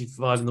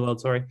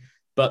world, sorry.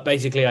 But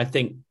basically, I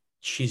think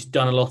she's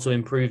done a lot of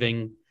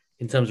improving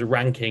in terms of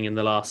ranking in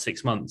the last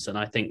 6 months, and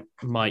I think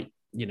might,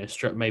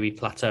 maybe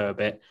plateau a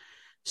bit.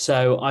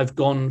 So I've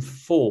gone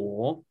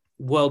for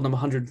world number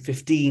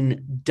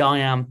 115,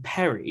 Diane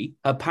Parry,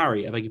 I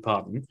beg your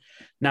pardon.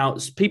 Now,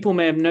 people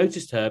may have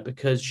noticed her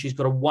because she's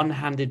got a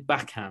one-handed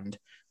backhand,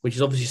 which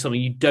is obviously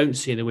something you don't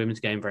see in the women's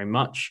game very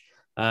much.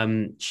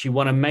 She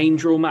won a main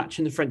draw match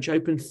in the French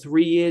Open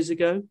 3 years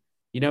ago,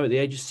 at the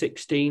age of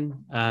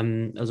 16,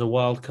 as a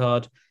wild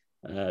card.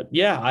 I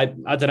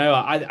don't know.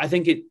 I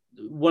think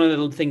one of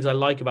the things I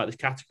like about this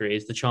category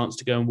is the chance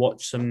to go and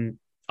watch some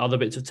other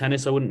bits of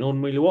tennis I wouldn't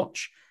normally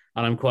watch.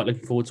 And I'm quite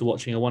looking forward to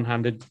watching a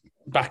one-handed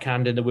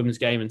backhand in the women's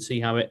game and see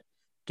how it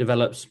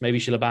develops. Maybe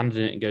she'll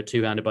abandon it and go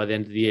two-handed by the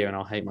end of the year and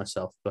I'll hate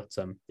myself. But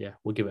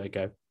we'll give it a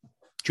go.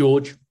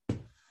 George.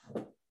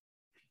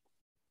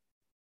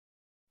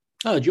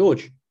 Oh,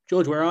 George,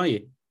 where are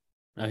you?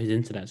 Oh, his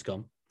internet's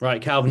gone.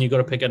 Right, Calvin, you've got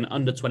to pick an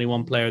under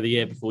 21 player of the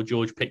year before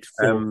George picks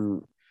 4.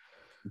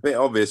 A bit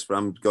obvious, but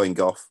I'm going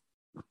Goff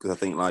because I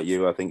think, like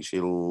you, I think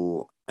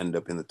she'll end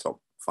up in the top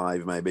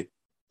 5 maybe.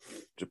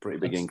 It's a pretty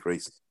big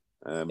increase.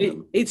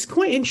 It's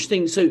quite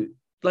interesting. So,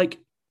 like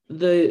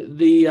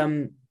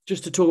the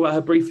just to talk about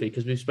her briefly,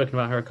 because we've spoken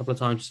about her a couple of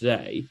times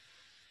today.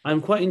 I'm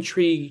quite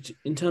intrigued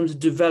in terms of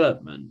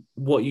development,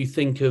 what you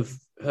think of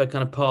her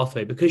kind of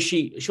pathway, because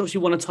she obviously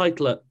won a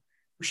title at,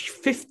 was she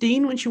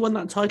 15 when she won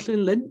that title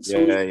in Linz?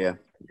 Yeah.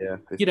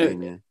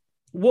 15,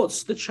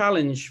 What's the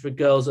challenge for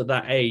girls at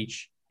that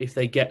age if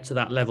they get to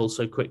that level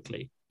so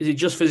quickly? Is it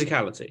just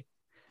physicality?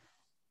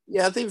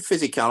 Yeah, I think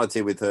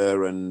physicality with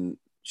her, and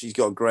she's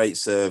got a great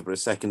serve, but a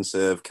second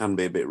serve can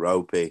be a bit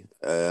ropey.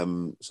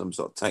 Some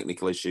sort of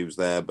technical issues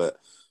there, but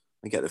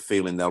I get the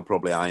feeling they'll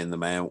probably iron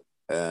them out.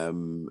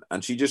 And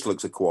she just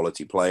looks a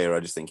quality player. I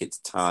just think it's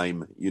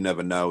time. You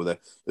never know.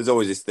 There's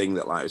always this thing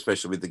that, like,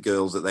 especially with the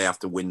girls, that they have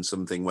to win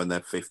something when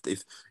they're 50.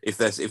 If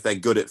they're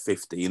good at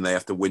 15, they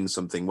have to win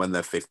something when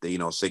they're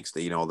 15 or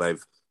 16, or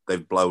they've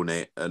blown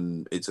it,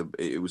 and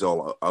it was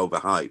all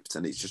overhyped,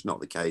 and it's just not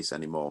the case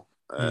anymore.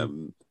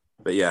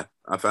 But yeah,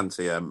 I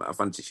fancy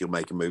she'll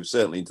make a move,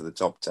 certainly into the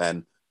top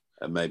 10,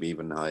 and maybe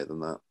even higher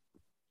than that.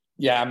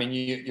 Yeah, I mean,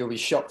 you'll be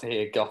shocked to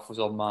hear Goff was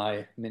on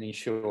my mini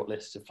short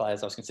list of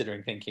players I was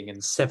considering thinking.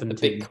 And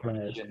 17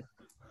 players. Is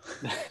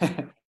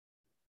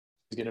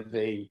going to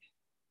be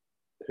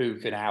who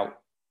can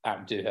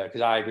outdo her,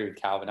 because I agree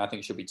with Calvin. I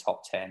think she'll be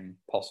top 10,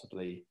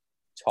 possibly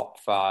top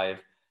 5.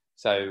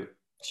 So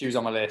she was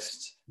on my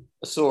list.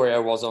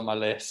 Osorio was on my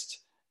list.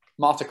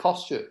 Marta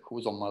Kostyuk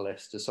was on my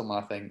list as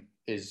someone I think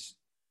is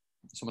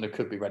someone who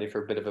could be ready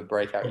for a bit of a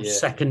breakout year.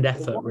 Second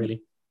effort,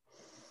 really.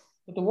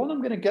 But the one I'm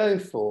going to go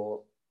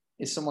for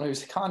is someone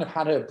who's kind of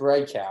had her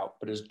breakout,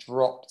 but has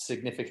dropped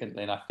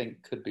significantly, and I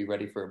think could be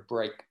ready for a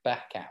break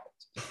back out.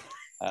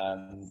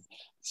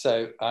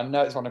 So I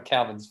know it's one of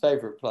Calvin's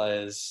favourite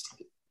players.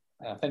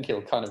 I think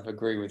he'll kind of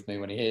agree with me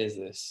when he hears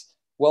this.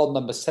 World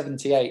number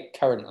 78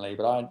 currently,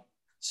 but I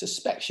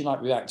suspect she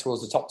might be back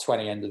towards the top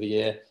 20 end of the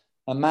year.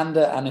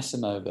 Amanda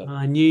Anisimova.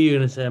 I knew you were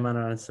going to say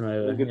Amanda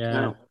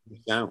Anisimova.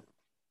 Yeah.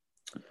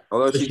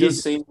 Although she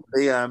does seem to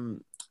be, her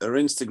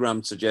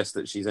Instagram suggests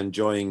that she's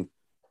enjoying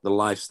the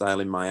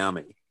lifestyle in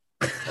Miami.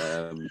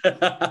 That's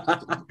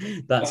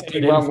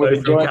good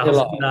info from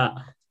Calvin.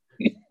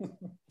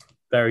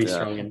 Very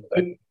strong.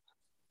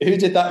 Who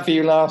did that for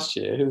you last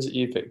year? Who was it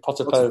you picked?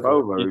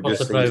 Potapova. Who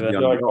just seems to be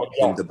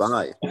in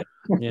Dubai.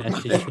 Yeah,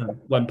 she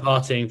went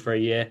partying for a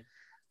year.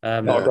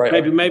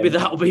 Maybe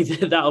that'll be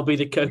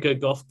the Coco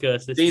Gauff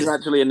curse. He's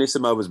actually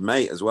Anisimova's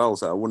mate as well,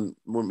 so I wouldn't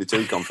be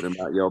too confident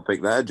about your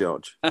pick there,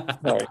 George.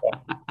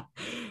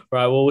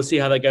 Right, well, we'll see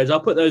how that goes.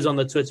 I'll put those on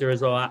the Twitter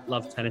as well, at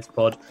Love Tennis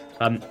Pod.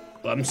 I'm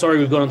sorry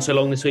we've gone on so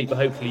long this week, but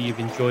hopefully you've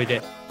enjoyed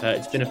it.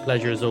 It's been a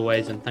pleasure as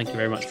always, and thank you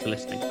very much for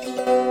listening.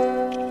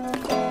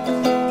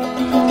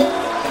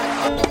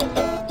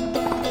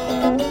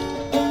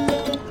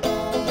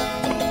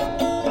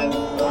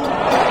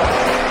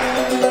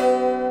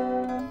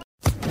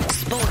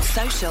 Sports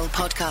Social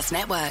Podcast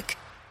Network.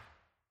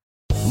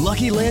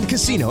 Lucky Land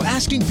Casino,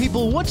 asking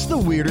people, what's the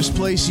weirdest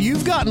place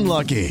you've gotten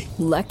lucky?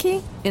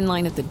 Lucky? In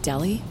line at the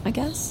deli, I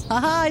guess?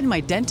 Aha, in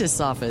my dentist's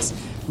office.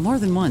 More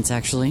than once,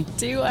 actually.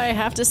 Do I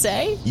have to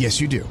say?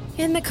 Yes, you do.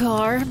 In the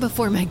car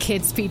before my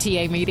kids'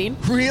 PTA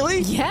meeting.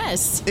 Really?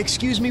 Yes.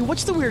 Excuse me,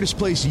 what's the weirdest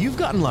place you've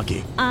gotten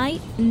lucky? I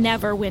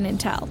never win and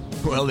tell.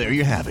 Well, there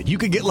you have it. You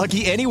can get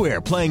lucky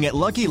anywhere, playing at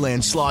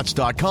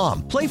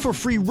LuckyLandSlots.com. Play for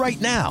free right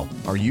now.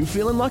 Are you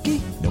feeling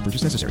lucky? No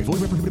purchase necessary.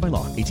 Void where prohibited by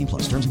law. 18+.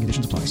 Terms and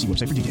conditions apply. See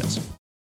website for details.